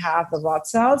only have the rod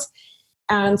cells.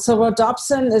 And so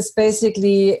rhodopsin is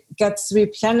basically gets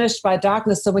replenished by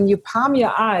darkness. So when you palm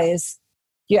your eyes,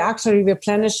 you're actually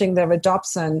replenishing the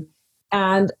rhodopsin.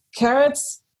 And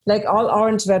carrots, like all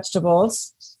orange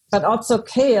vegetables, but also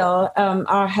kale,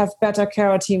 have beta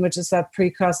carotene, which is that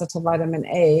precursor to vitamin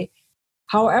A.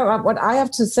 However, what I have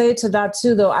to say to that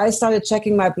too, though, I started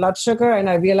checking my blood sugar and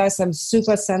I realized I'm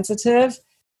super sensitive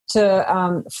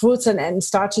to fruits and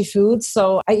starchy foods.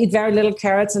 So I eat very little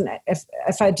carrots. And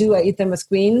if I do, I eat them with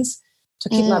greens to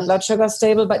keep my blood sugar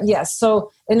stable. But yes,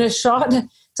 so in a short,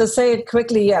 to say it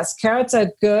quickly, yes, carrots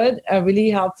are good, are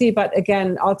really healthy. But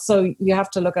again, also you have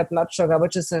to look at blood sugar,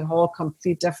 which is a whole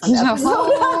complete different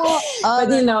episode.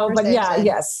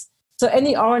 Yes. So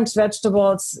any orange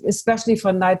vegetables, especially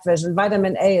for night vision,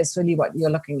 vitamin A is really what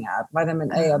you're looking at.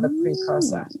 Vitamin A are the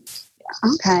precursor. Yeah.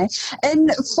 Okay.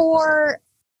 And for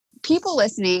people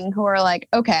listening who are like,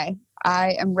 okay,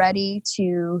 I am ready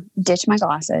to ditch my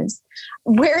glasses,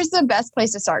 where's the best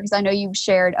place to start? Because I know you've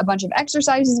shared a bunch of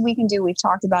exercises we can do. We've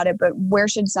talked about it, but where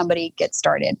should somebody get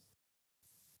started?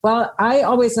 Well, I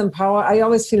always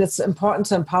feel it's important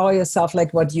to empower yourself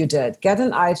like what you did. Get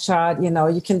an eye chart, you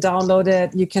can download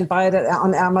it. You can buy it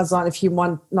on Amazon if you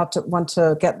want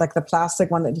to get like the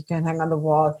plastic one that you can hang on the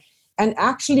wall. And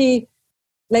actually,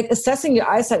 like assessing your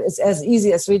eyesight is as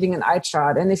easy as reading an eye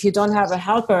chart. And if you don't have a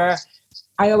helper,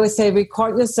 I always say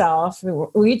record yourself,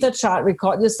 read the chart,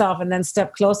 record yourself, and then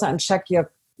step closer and check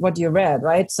what you read,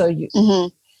 right? So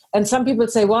and some people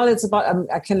say, well, it's about,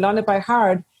 I can learn it by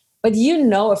heart. But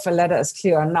if a letter is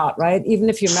clear or not, right? Even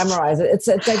if you memorize it, it's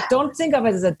like, don't think of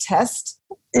it as a test.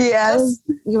 Yes.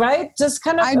 Right? Just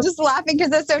kind of. I'm just laughing because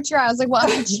that's so true. I was like, well,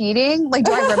 am I cheating? Like,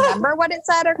 do I remember what it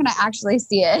said or can I actually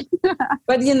see it?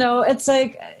 But, it's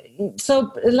like,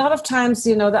 so a lot of times,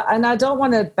 and I don't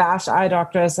want to bash eye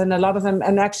doctors, and a lot of them,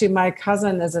 and actually my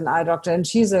cousin is an eye doctor, and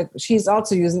she's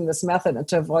also using this method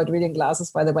to avoid reading glasses,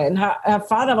 by the way. And her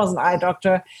father was an eye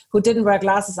doctor who didn't wear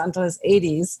glasses until his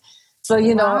 80s. So,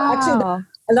 actually,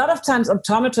 a lot of times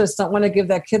optometrists don't want to give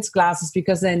their kids glasses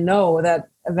because they know that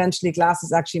eventually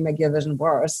glasses actually make your vision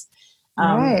worse.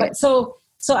 Right. But so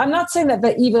I'm not saying that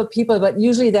they're evil people, but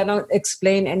usually they don't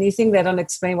explain anything. They don't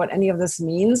explain what any of this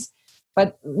means.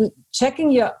 But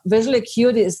checking your visual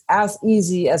acuity is as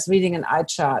easy as reading an eye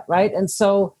chart, right? And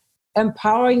so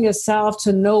empowering yourself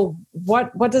to know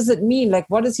what does it mean? Like,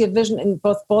 what is your vision in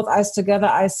both eyes together,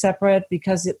 eyes separate?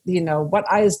 Because, what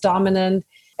eye is dominant?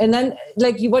 And then,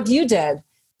 like, what you did,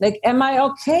 like, am I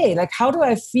okay? Like, how do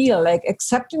I feel? Like,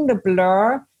 accepting the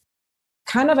blur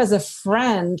kind of as a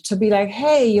friend to be like,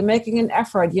 hey, you're making an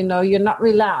effort, you're not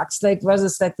relaxed, like,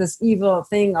 versus like this evil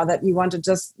thing or that you want to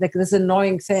just, like, this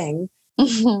annoying thing.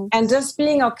 And just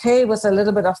being okay with a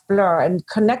little bit of blur and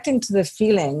connecting to the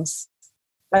feelings.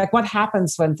 Like, what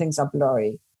happens when things are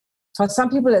blurry? For some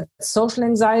people, it's social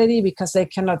anxiety because they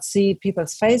cannot see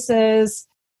people's faces.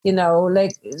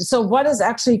 So what is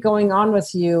actually going on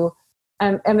with you?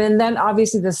 And then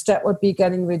obviously the step would be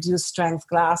getting reduced strength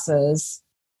glasses.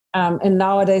 And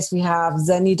nowadays we have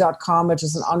Zenni.com, which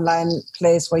is an online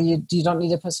place where you don't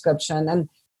need a prescription. And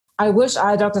I wish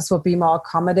eye doctors would be more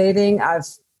accommodating. I've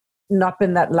not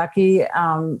been that lucky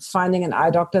finding an eye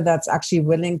doctor that's actually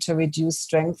willing to reduce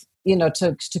strength,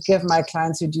 to give my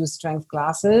clients reduced strength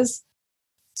glasses.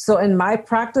 So in my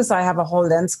practice, I have a whole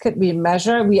lens kit. We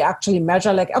actually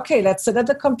measure like, okay, let's sit at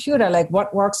the computer, like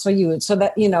what works for you. So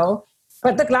that,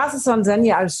 but the glasses on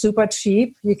Zenni are super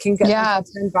cheap. You can get them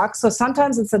for $10. So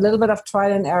sometimes it's a little bit of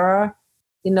trial and error.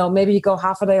 Maybe you go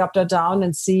half a day up or down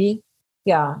and see.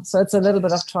 Yeah, so it's a little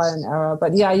bit of trial and error.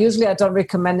 But yeah, usually I don't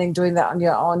recommend doing that on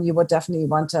your own. You would definitely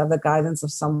want to have the guidance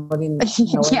of somebody.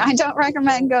 Yeah, I don't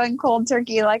recommend going cold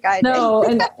turkey like I did.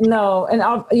 And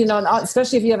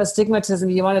especially if you have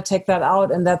astigmatism, you want to take that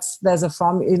out. And there's a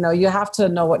form, you have to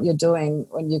know what you're doing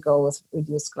when you go with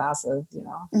reduced glasses,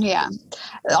 Yeah.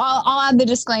 I'll add the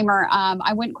disclaimer.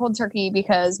 I went cold turkey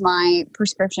because my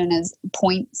prescription is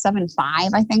 0.75,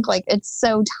 I think. Like, it's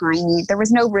so tiny. There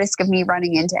was no risk of me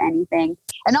running into anything.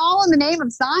 And all in the name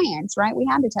of science, right? We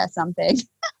had to test something.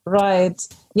 Right.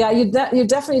 Yeah, you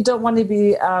definitely don't want to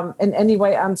be in any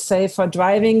way unsafe for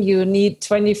driving. You need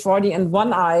 20/40 in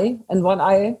one eye,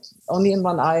 only in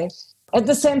one eye. At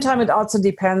the same time, it also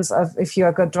depends if you're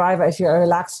a good driver, if you're a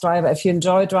relaxed driver, if you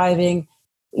enjoy driving.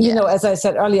 As I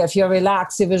said earlier, if you're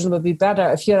relaxed, your vision will be better.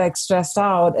 If you're like stressed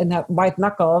out and have white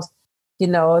knuckles,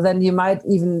 then you might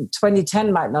even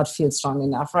 20/10 might not feel strong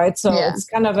enough, right? So it's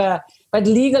kind of but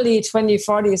legally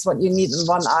 20/40 is what you need in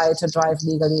one eye to drive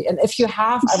legally. And if you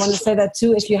have, I want to say that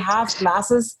too, if you have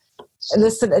glasses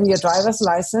listed in your driver's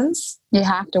license, you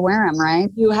have to wear them, right?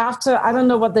 You have to, I don't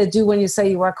know what they do when you say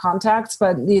you wear contacts,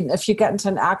 but if you get into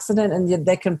an accident and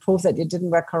they can prove that you didn't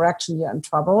wear correction, you're in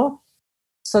trouble.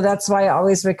 So that's why I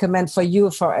always recommend for you,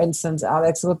 for instance,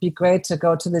 Alex, it would be great to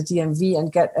go to the DMV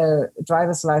and get a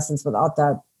driver's license without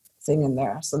that thing in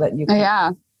there so that you can.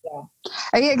 Yeah,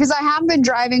 because I have been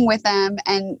driving with them.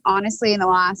 And honestly, in the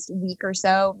last week or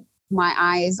so, my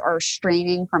eyes are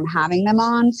straining from having them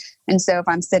on. And so if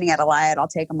I'm sitting at a light, I'll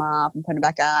take them off and put them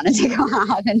back on and take them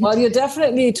off. Well, you're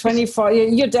definitely 24.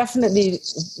 You're definitely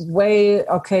way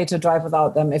okay to drive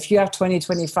without them. If you have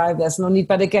 20/25, there's no need.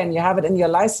 But again, you have it in your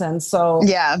license. So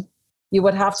yeah, you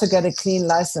would have to get a clean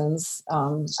license.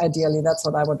 Ideally, that's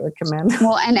what I would recommend.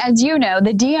 Well, and as you know,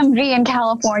 the DMV in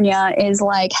California is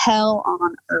like hell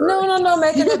on earth. No,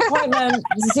 make an appointment.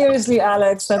 Seriously,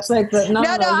 Alex, that's like the no.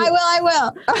 I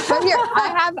will. But here,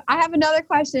 I have another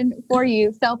question for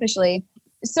you, selfishly.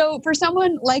 So for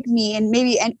someone like me and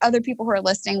maybe other people who are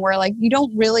listening, where like you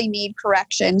don't really need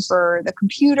correction for the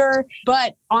computer,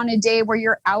 but on a day where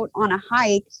you're out on a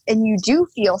hike and you do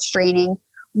feel straining,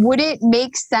 would it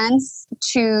make sense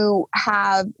to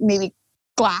have maybe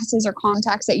glasses or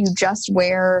contacts that you just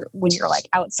wear when you're like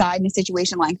outside in a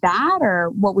situation like that? Or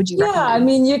what would you recommend? I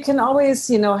mean, you can always,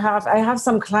 I have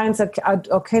some clients that are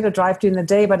okay to drive during the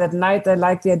day, but at night they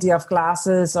like the idea of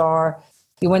glasses, or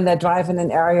when they drive in an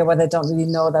area where they don't really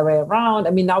know their way around. I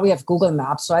mean, now we have Google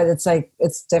Maps, right? It's like,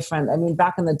 it's different. I mean,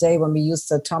 back in the day when we used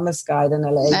the Thomas Guide in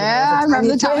LA. Yeah, I remember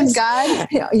the Thomas Guide.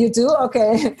 Yeah, you do?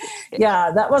 Okay.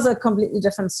 Yeah, that was a completely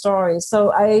different story.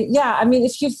 So I mean,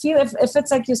 if you feel, if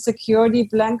it's like your security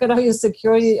blanket or your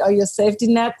security or your safety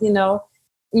net,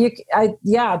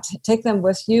 take them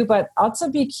with you, but also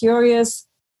be curious.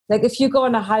 Like if you go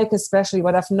on a hike, especially,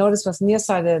 what I've noticed was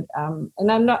nearsighted,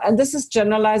 and this is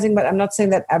generalizing, but I'm not saying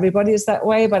that everybody is that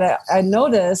way, but I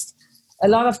noticed a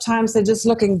lot of times they're just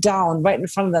looking down right in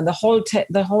front of them the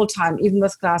whole time, even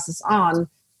with glasses on,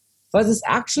 versus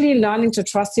actually learning to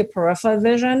trust your peripheral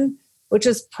vision, which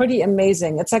is pretty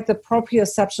amazing. It's like the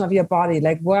proprioception of your body.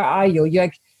 Like, where are you? You're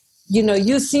like,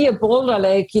 you see a boulder,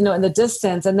 like, in the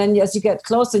distance. And then as you get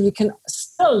closer, you can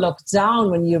still look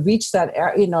down when you reach that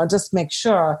area, just make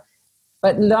sure.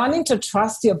 But learning to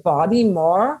trust your body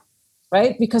more,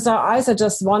 right? Because our eyes are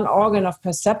just one organ of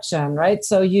perception, right?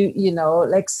 So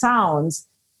like sounds,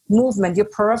 movement, your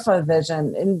peripheral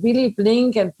vision, and really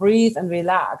blink and breathe and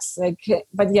relax.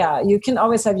 But yeah, you can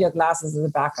always have your glasses as a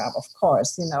backup, of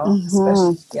course,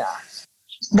 especially, yeah.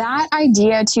 That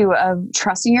idea too of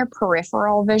trusting your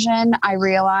peripheral vision, I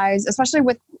realize, especially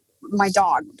with my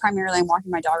dog, primarily I'm walking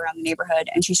my dog around the neighborhood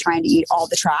and she's trying to eat all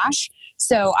the trash.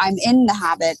 So I'm in the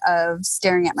habit of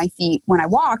staring at my feet when I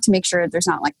walk to make sure there's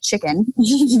not like chicken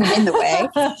in the way.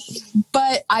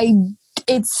 But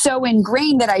it's so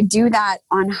ingrained that I do that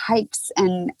on hikes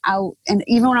and out. And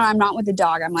even when I'm not with the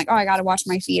dog, I'm like, oh, I got to watch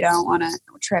my feet. I don't want to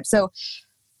trip. So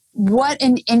what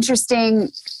an interesting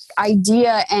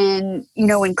idea and,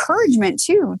 encouragement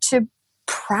too, to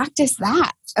practice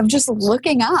that of just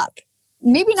looking up.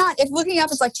 Maybe not, if looking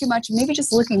up is like too much, maybe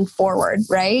just looking forward,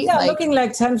 right? Yeah, looking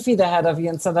like 10 feet ahead of you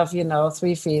instead of,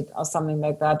 3 feet or something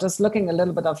like that. Just looking a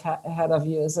little bit ahead of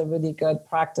you is a really good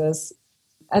practice.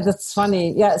 And it's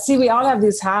funny. Yeah, see, we all have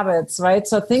these habits, right?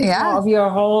 So think more of your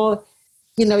whole,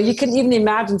 you can even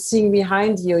imagine seeing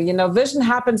behind you. Vision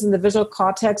happens in the visual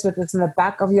cortex, which is in the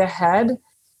back of your head.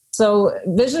 So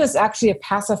vision is actually a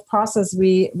passive process.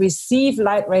 We receive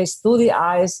light rays through the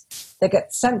eyes. They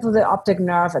get sent through the optic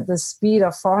nerve at the speed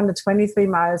of 423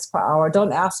 miles per hour.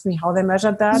 Don't ask me how they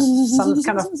measured that. Some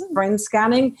kind of brain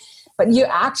scanning. But you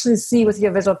actually see with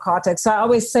your visual cortex. So I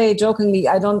always say jokingly,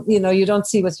 you don't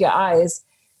see with your eyes.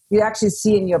 You actually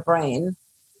see in your brain.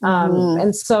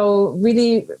 And so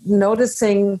really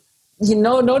noticing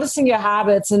your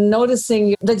habits and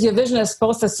noticing that your vision is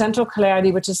both the central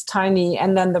clarity, which is tiny,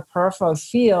 and then the peripheral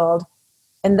field.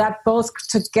 And that both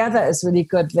together is really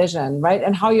good vision, right?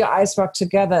 And how your eyes work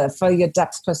together for your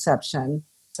depth perception.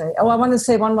 I want to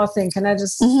say one more thing. Can I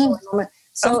just...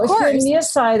 So if you're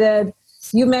nearsighted,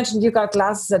 you mentioned you got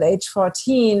glasses at age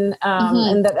 14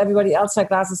 and that everybody else had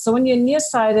glasses. So when you're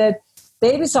nearsighted,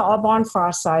 babies are all born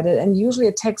farsighted, and usually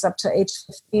it takes up to age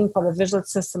 15 for the visual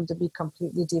system to be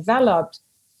completely developed.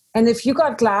 And if you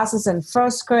got glasses in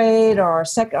first grade or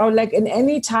like in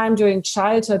any time during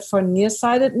childhood for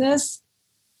nearsightedness,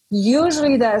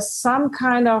 usually there's some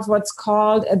kind of what's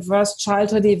called adverse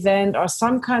childhood event or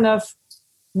some kind of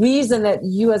reason that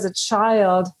you as a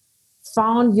child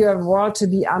found your world to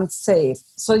be unsafe.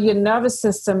 So your nervous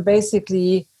system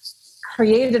basically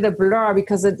created a blur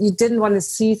because you didn't want to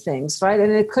see things, right?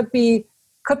 And it could be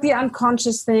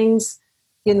unconscious things,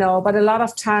 but a lot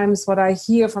of times what I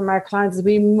hear from my clients is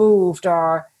we moved,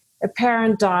 or a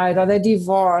parent died, or they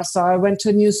divorced, or I went to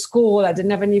a new school, I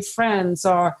didn't have any friends,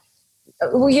 or,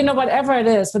 whatever it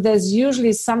is. But there's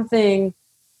usually something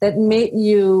that made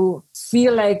you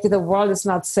feel like the world is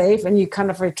not safe, and you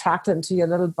kind of retract it into your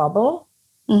little bubble.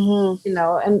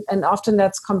 And often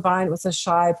that's combined with a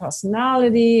shy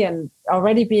personality and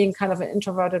already being kind of an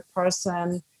introverted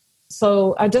person.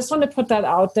 So I just want to put that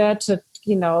out there to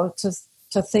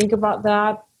think about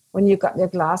that when you got your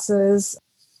glasses.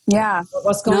 Yeah.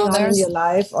 What's going on in your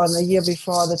life, or the year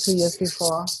before, the 2 years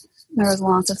before. There was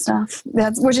lots of stuff.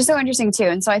 Which is so interesting too.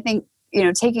 And so I think,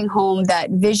 taking home that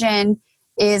vision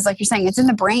is, like you're saying, it's in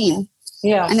the brain.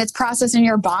 Yeah. And it's processed in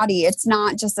your body. It's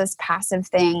not just this passive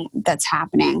thing that's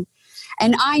happening.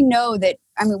 And I know that,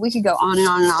 we could go on and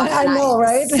on and on. I know,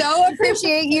 right? So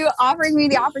appreciate you offering me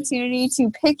the opportunity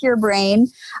to pick your brain.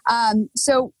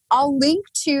 So I'll link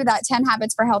to that 10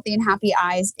 Habits for Healthy and Happy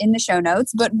Eyes in the show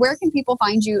notes. But where can people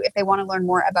find you if they want to learn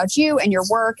more about you and your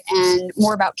work and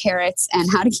more about carrots and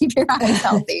how to keep your eyes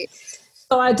healthy?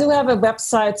 So I do have a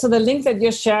website. So the link that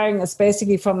you're sharing is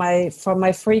basically for my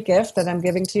free gift that I'm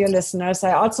giving to your listeners.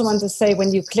 I also want to say,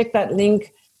 when you click that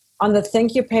link on the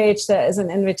thank you page, there is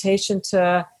an invitation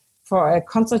for a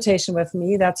consultation with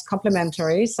me. That's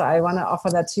complimentary. So I want to offer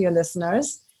that to your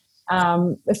listeners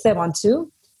if they want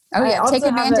to. Oh yeah, take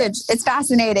advantage. It's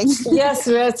fascinating. Yes,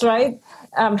 that's right.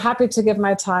 I'm happy to give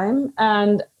my time.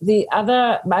 And the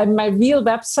other, my real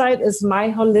website is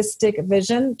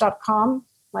myholisticvision.com.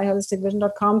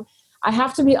 myholisticvision.com. I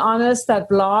have to be honest, that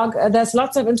blog, there's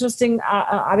lots of interesting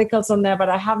articles on there, but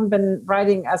I haven't been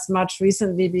writing as much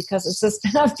recently because it's just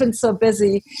I've been so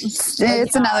busy.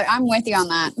 I'm with you on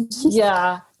that.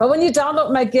 Yeah. But when you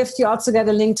download my gift, you also get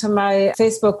a link to my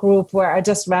Facebook group where I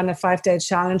just ran a 5-day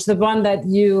challenge, the one that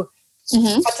you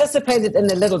participated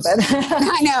in a little bit.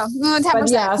 I know. 10%. But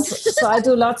yes, so I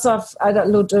do lots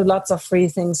of free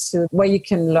things too, where you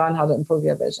can learn how to improve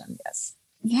your vision. Yes.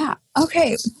 Yeah.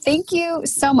 Okay. Thank you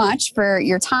so much for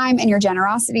your time and your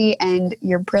generosity and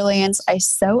your brilliance. I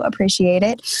so appreciate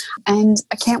it. And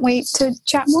I can't wait to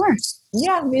chat more.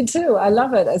 Yeah, me too. I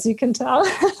love it, as you can tell.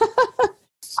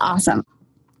 Awesome.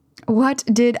 What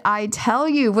did I tell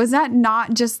you? Was that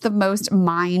not just the most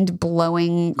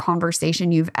mind-blowing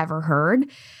conversation you've ever heard?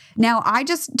 Now, I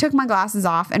just took my glasses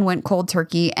off and went cold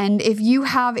turkey. And if you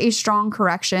have a strong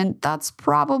correction, that's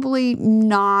probably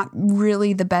not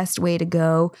really the best way to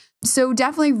go. So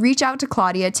definitely reach out to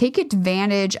Claudia. Take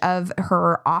advantage of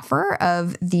her offer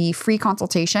of the free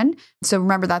consultation. So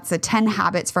remember, that's the 10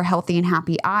 habits for healthy and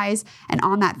happy eyes. And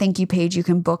on that thank you page, you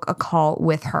can book a call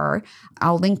with her.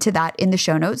 I'll link to that in the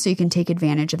show notes so you can take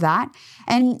advantage of that.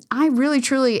 And I really,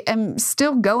 truly am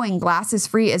still going glasses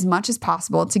free as much as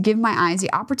possible to give my eyes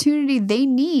the opportunity they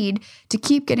need to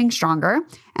keep getting stronger.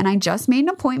 And I just made an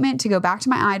appointment to go back to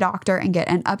my eye doctor and get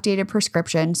an updated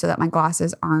prescription so that my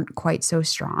glasses aren't quite so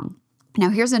strong. Now,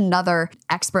 here's another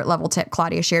expert level tip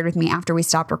Claudia shared with me after we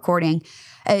stopped recording,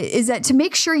 is that to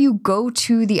make sure you go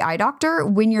to the eye doctor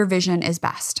when your vision is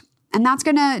best. And that's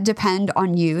going to depend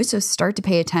on you. So start to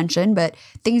pay attention, but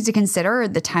things to consider are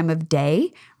the time of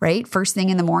day, right? First thing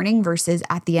in the morning versus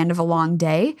at the end of a long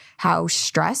day. How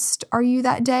stressed are you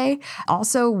that day?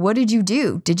 Also, what did you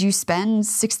do? Did you spend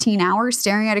 16 hours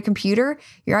staring at a computer?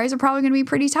 Your eyes are probably going to be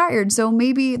pretty tired. So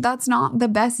maybe that's not the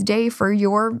best day for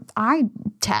your eye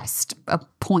test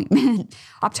appointment.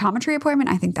 Optometry appointment,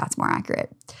 I think that's more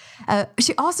accurate.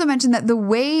 She also mentioned that the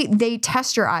way they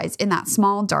test your eyes in that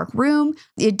small, dark room,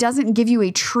 it doesn't give you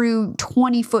a true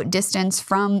 20-foot distance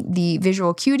from the visual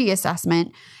acuity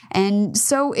assessment. And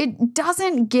so it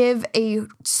doesn't give a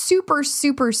super,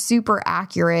 super, super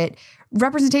accurate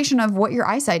representation of what your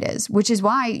eyesight is, which is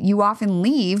why you often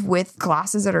leave with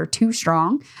glasses that are too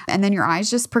strong, and then your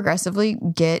eyes just progressively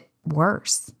get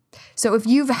worse. So if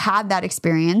you've had that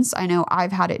experience, I know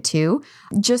I've had it too,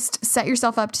 just set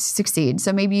yourself up to succeed.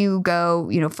 So maybe you go,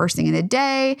 first thing in the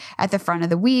day, at the front of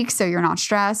the week, so you're not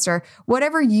stressed, or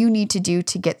whatever you need to do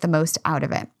to get the most out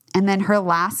of it. And then her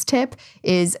last tip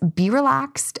is be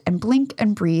relaxed and blink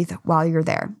and breathe while you're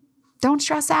there. Don't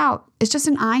stress out. It's just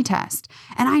an eye test.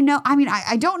 And I know,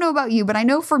 I don't know about you, but I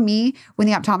know for me, when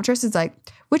the optometrist is like,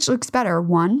 which looks better,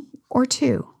 1 or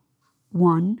 2?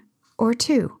 1 or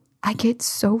 2? I get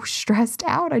so stressed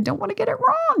out. I don't want to get it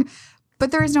wrong.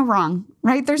 But there is no wrong,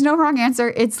 right? There's no wrong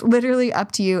answer. It's literally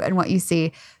up to you and what you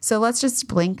see. So let's just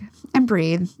blink and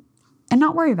breathe and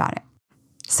not worry about it.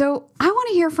 So I want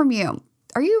to hear from you.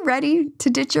 Are you ready to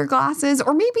ditch your glasses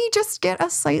or maybe just get a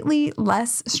slightly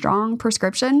less strong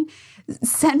prescription?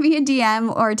 Send me a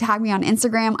DM or tag me on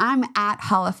Instagram. I'm at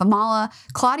Halifamala.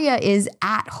 Claudia is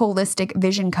at Holistic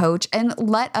Vision Coach. And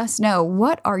let us know,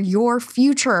 what are your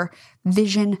future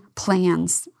vision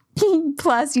plans?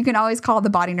 Plus, you can always call the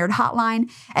Body Nerd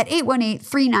hotline at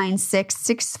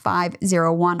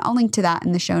 818-396-6501. I'll link to that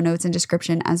in the show notes and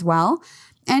description as well.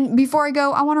 And before I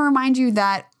go, I want to remind you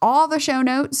that all the show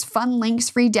notes, fun links,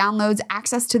 free downloads,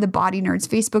 access to the Body Nerds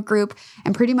Facebook group,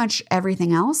 and pretty much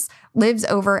everything else lives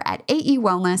over at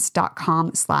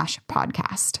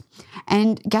aewellness.com/podcast.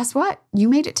 And guess what? You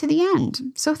made it to the end.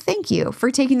 So thank you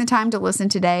for taking the time to listen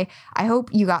today. I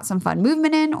hope you got some fun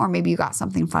movement in, or maybe you got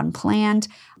something fun planned,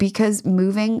 because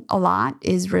moving a lot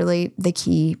is really the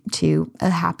key to a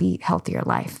happy, healthier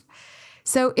life.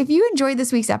 So if you enjoyed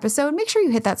this week's episode, make sure you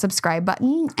hit that subscribe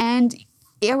button. And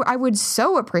I would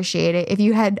so appreciate it if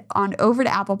you head on over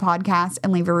to Apple Podcasts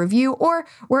and leave a review, or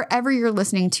wherever you're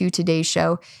listening to today's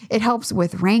show. It helps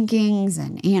with rankings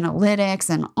and analytics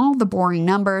and all the boring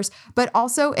numbers, but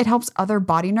also it helps other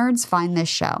body nerds find this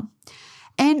show.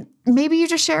 And maybe you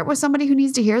just share it with somebody who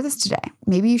needs to hear this today.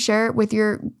 Maybe you share it with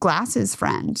your glasses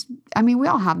friend. I mean, we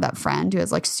all have that friend who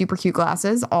has like super cute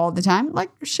glasses all the time. Like,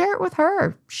 share it with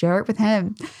her, share it with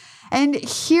him. And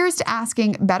here's to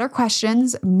asking better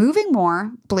questions, moving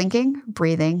more, blinking,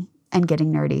 breathing, and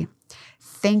getting nerdy.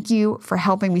 Thank you for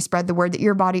helping me spread the word that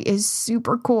your body is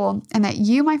super cool and that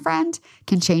you, my friend,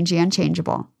 can change the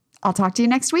unchangeable. I'll talk to you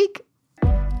next week.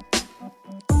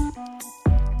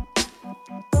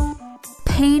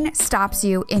 Pain stops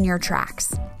you in your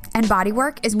tracks, and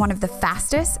bodywork is one of the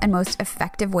fastest and most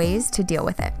effective ways to deal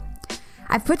with it.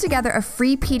 I've put together a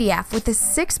free PDF with the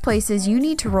 6 places you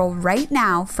need to roll right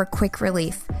now for quick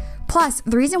relief. Plus,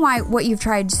 the reason why what you've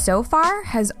tried so far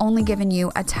has only given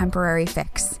you a temporary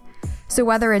fix. So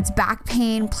whether it's back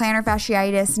pain, plantar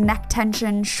fasciitis, neck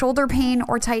tension, shoulder pain,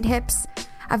 or tight hips,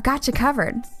 I've got you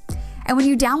covered. And when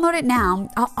you download it now,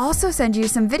 I'll also send you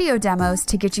some video demos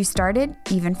to get you started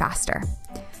even faster.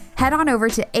 Head on over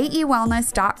to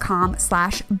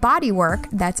aewellness.com/bodywork,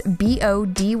 that's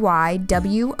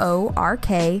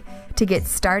BODYWORK, to get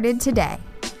started today.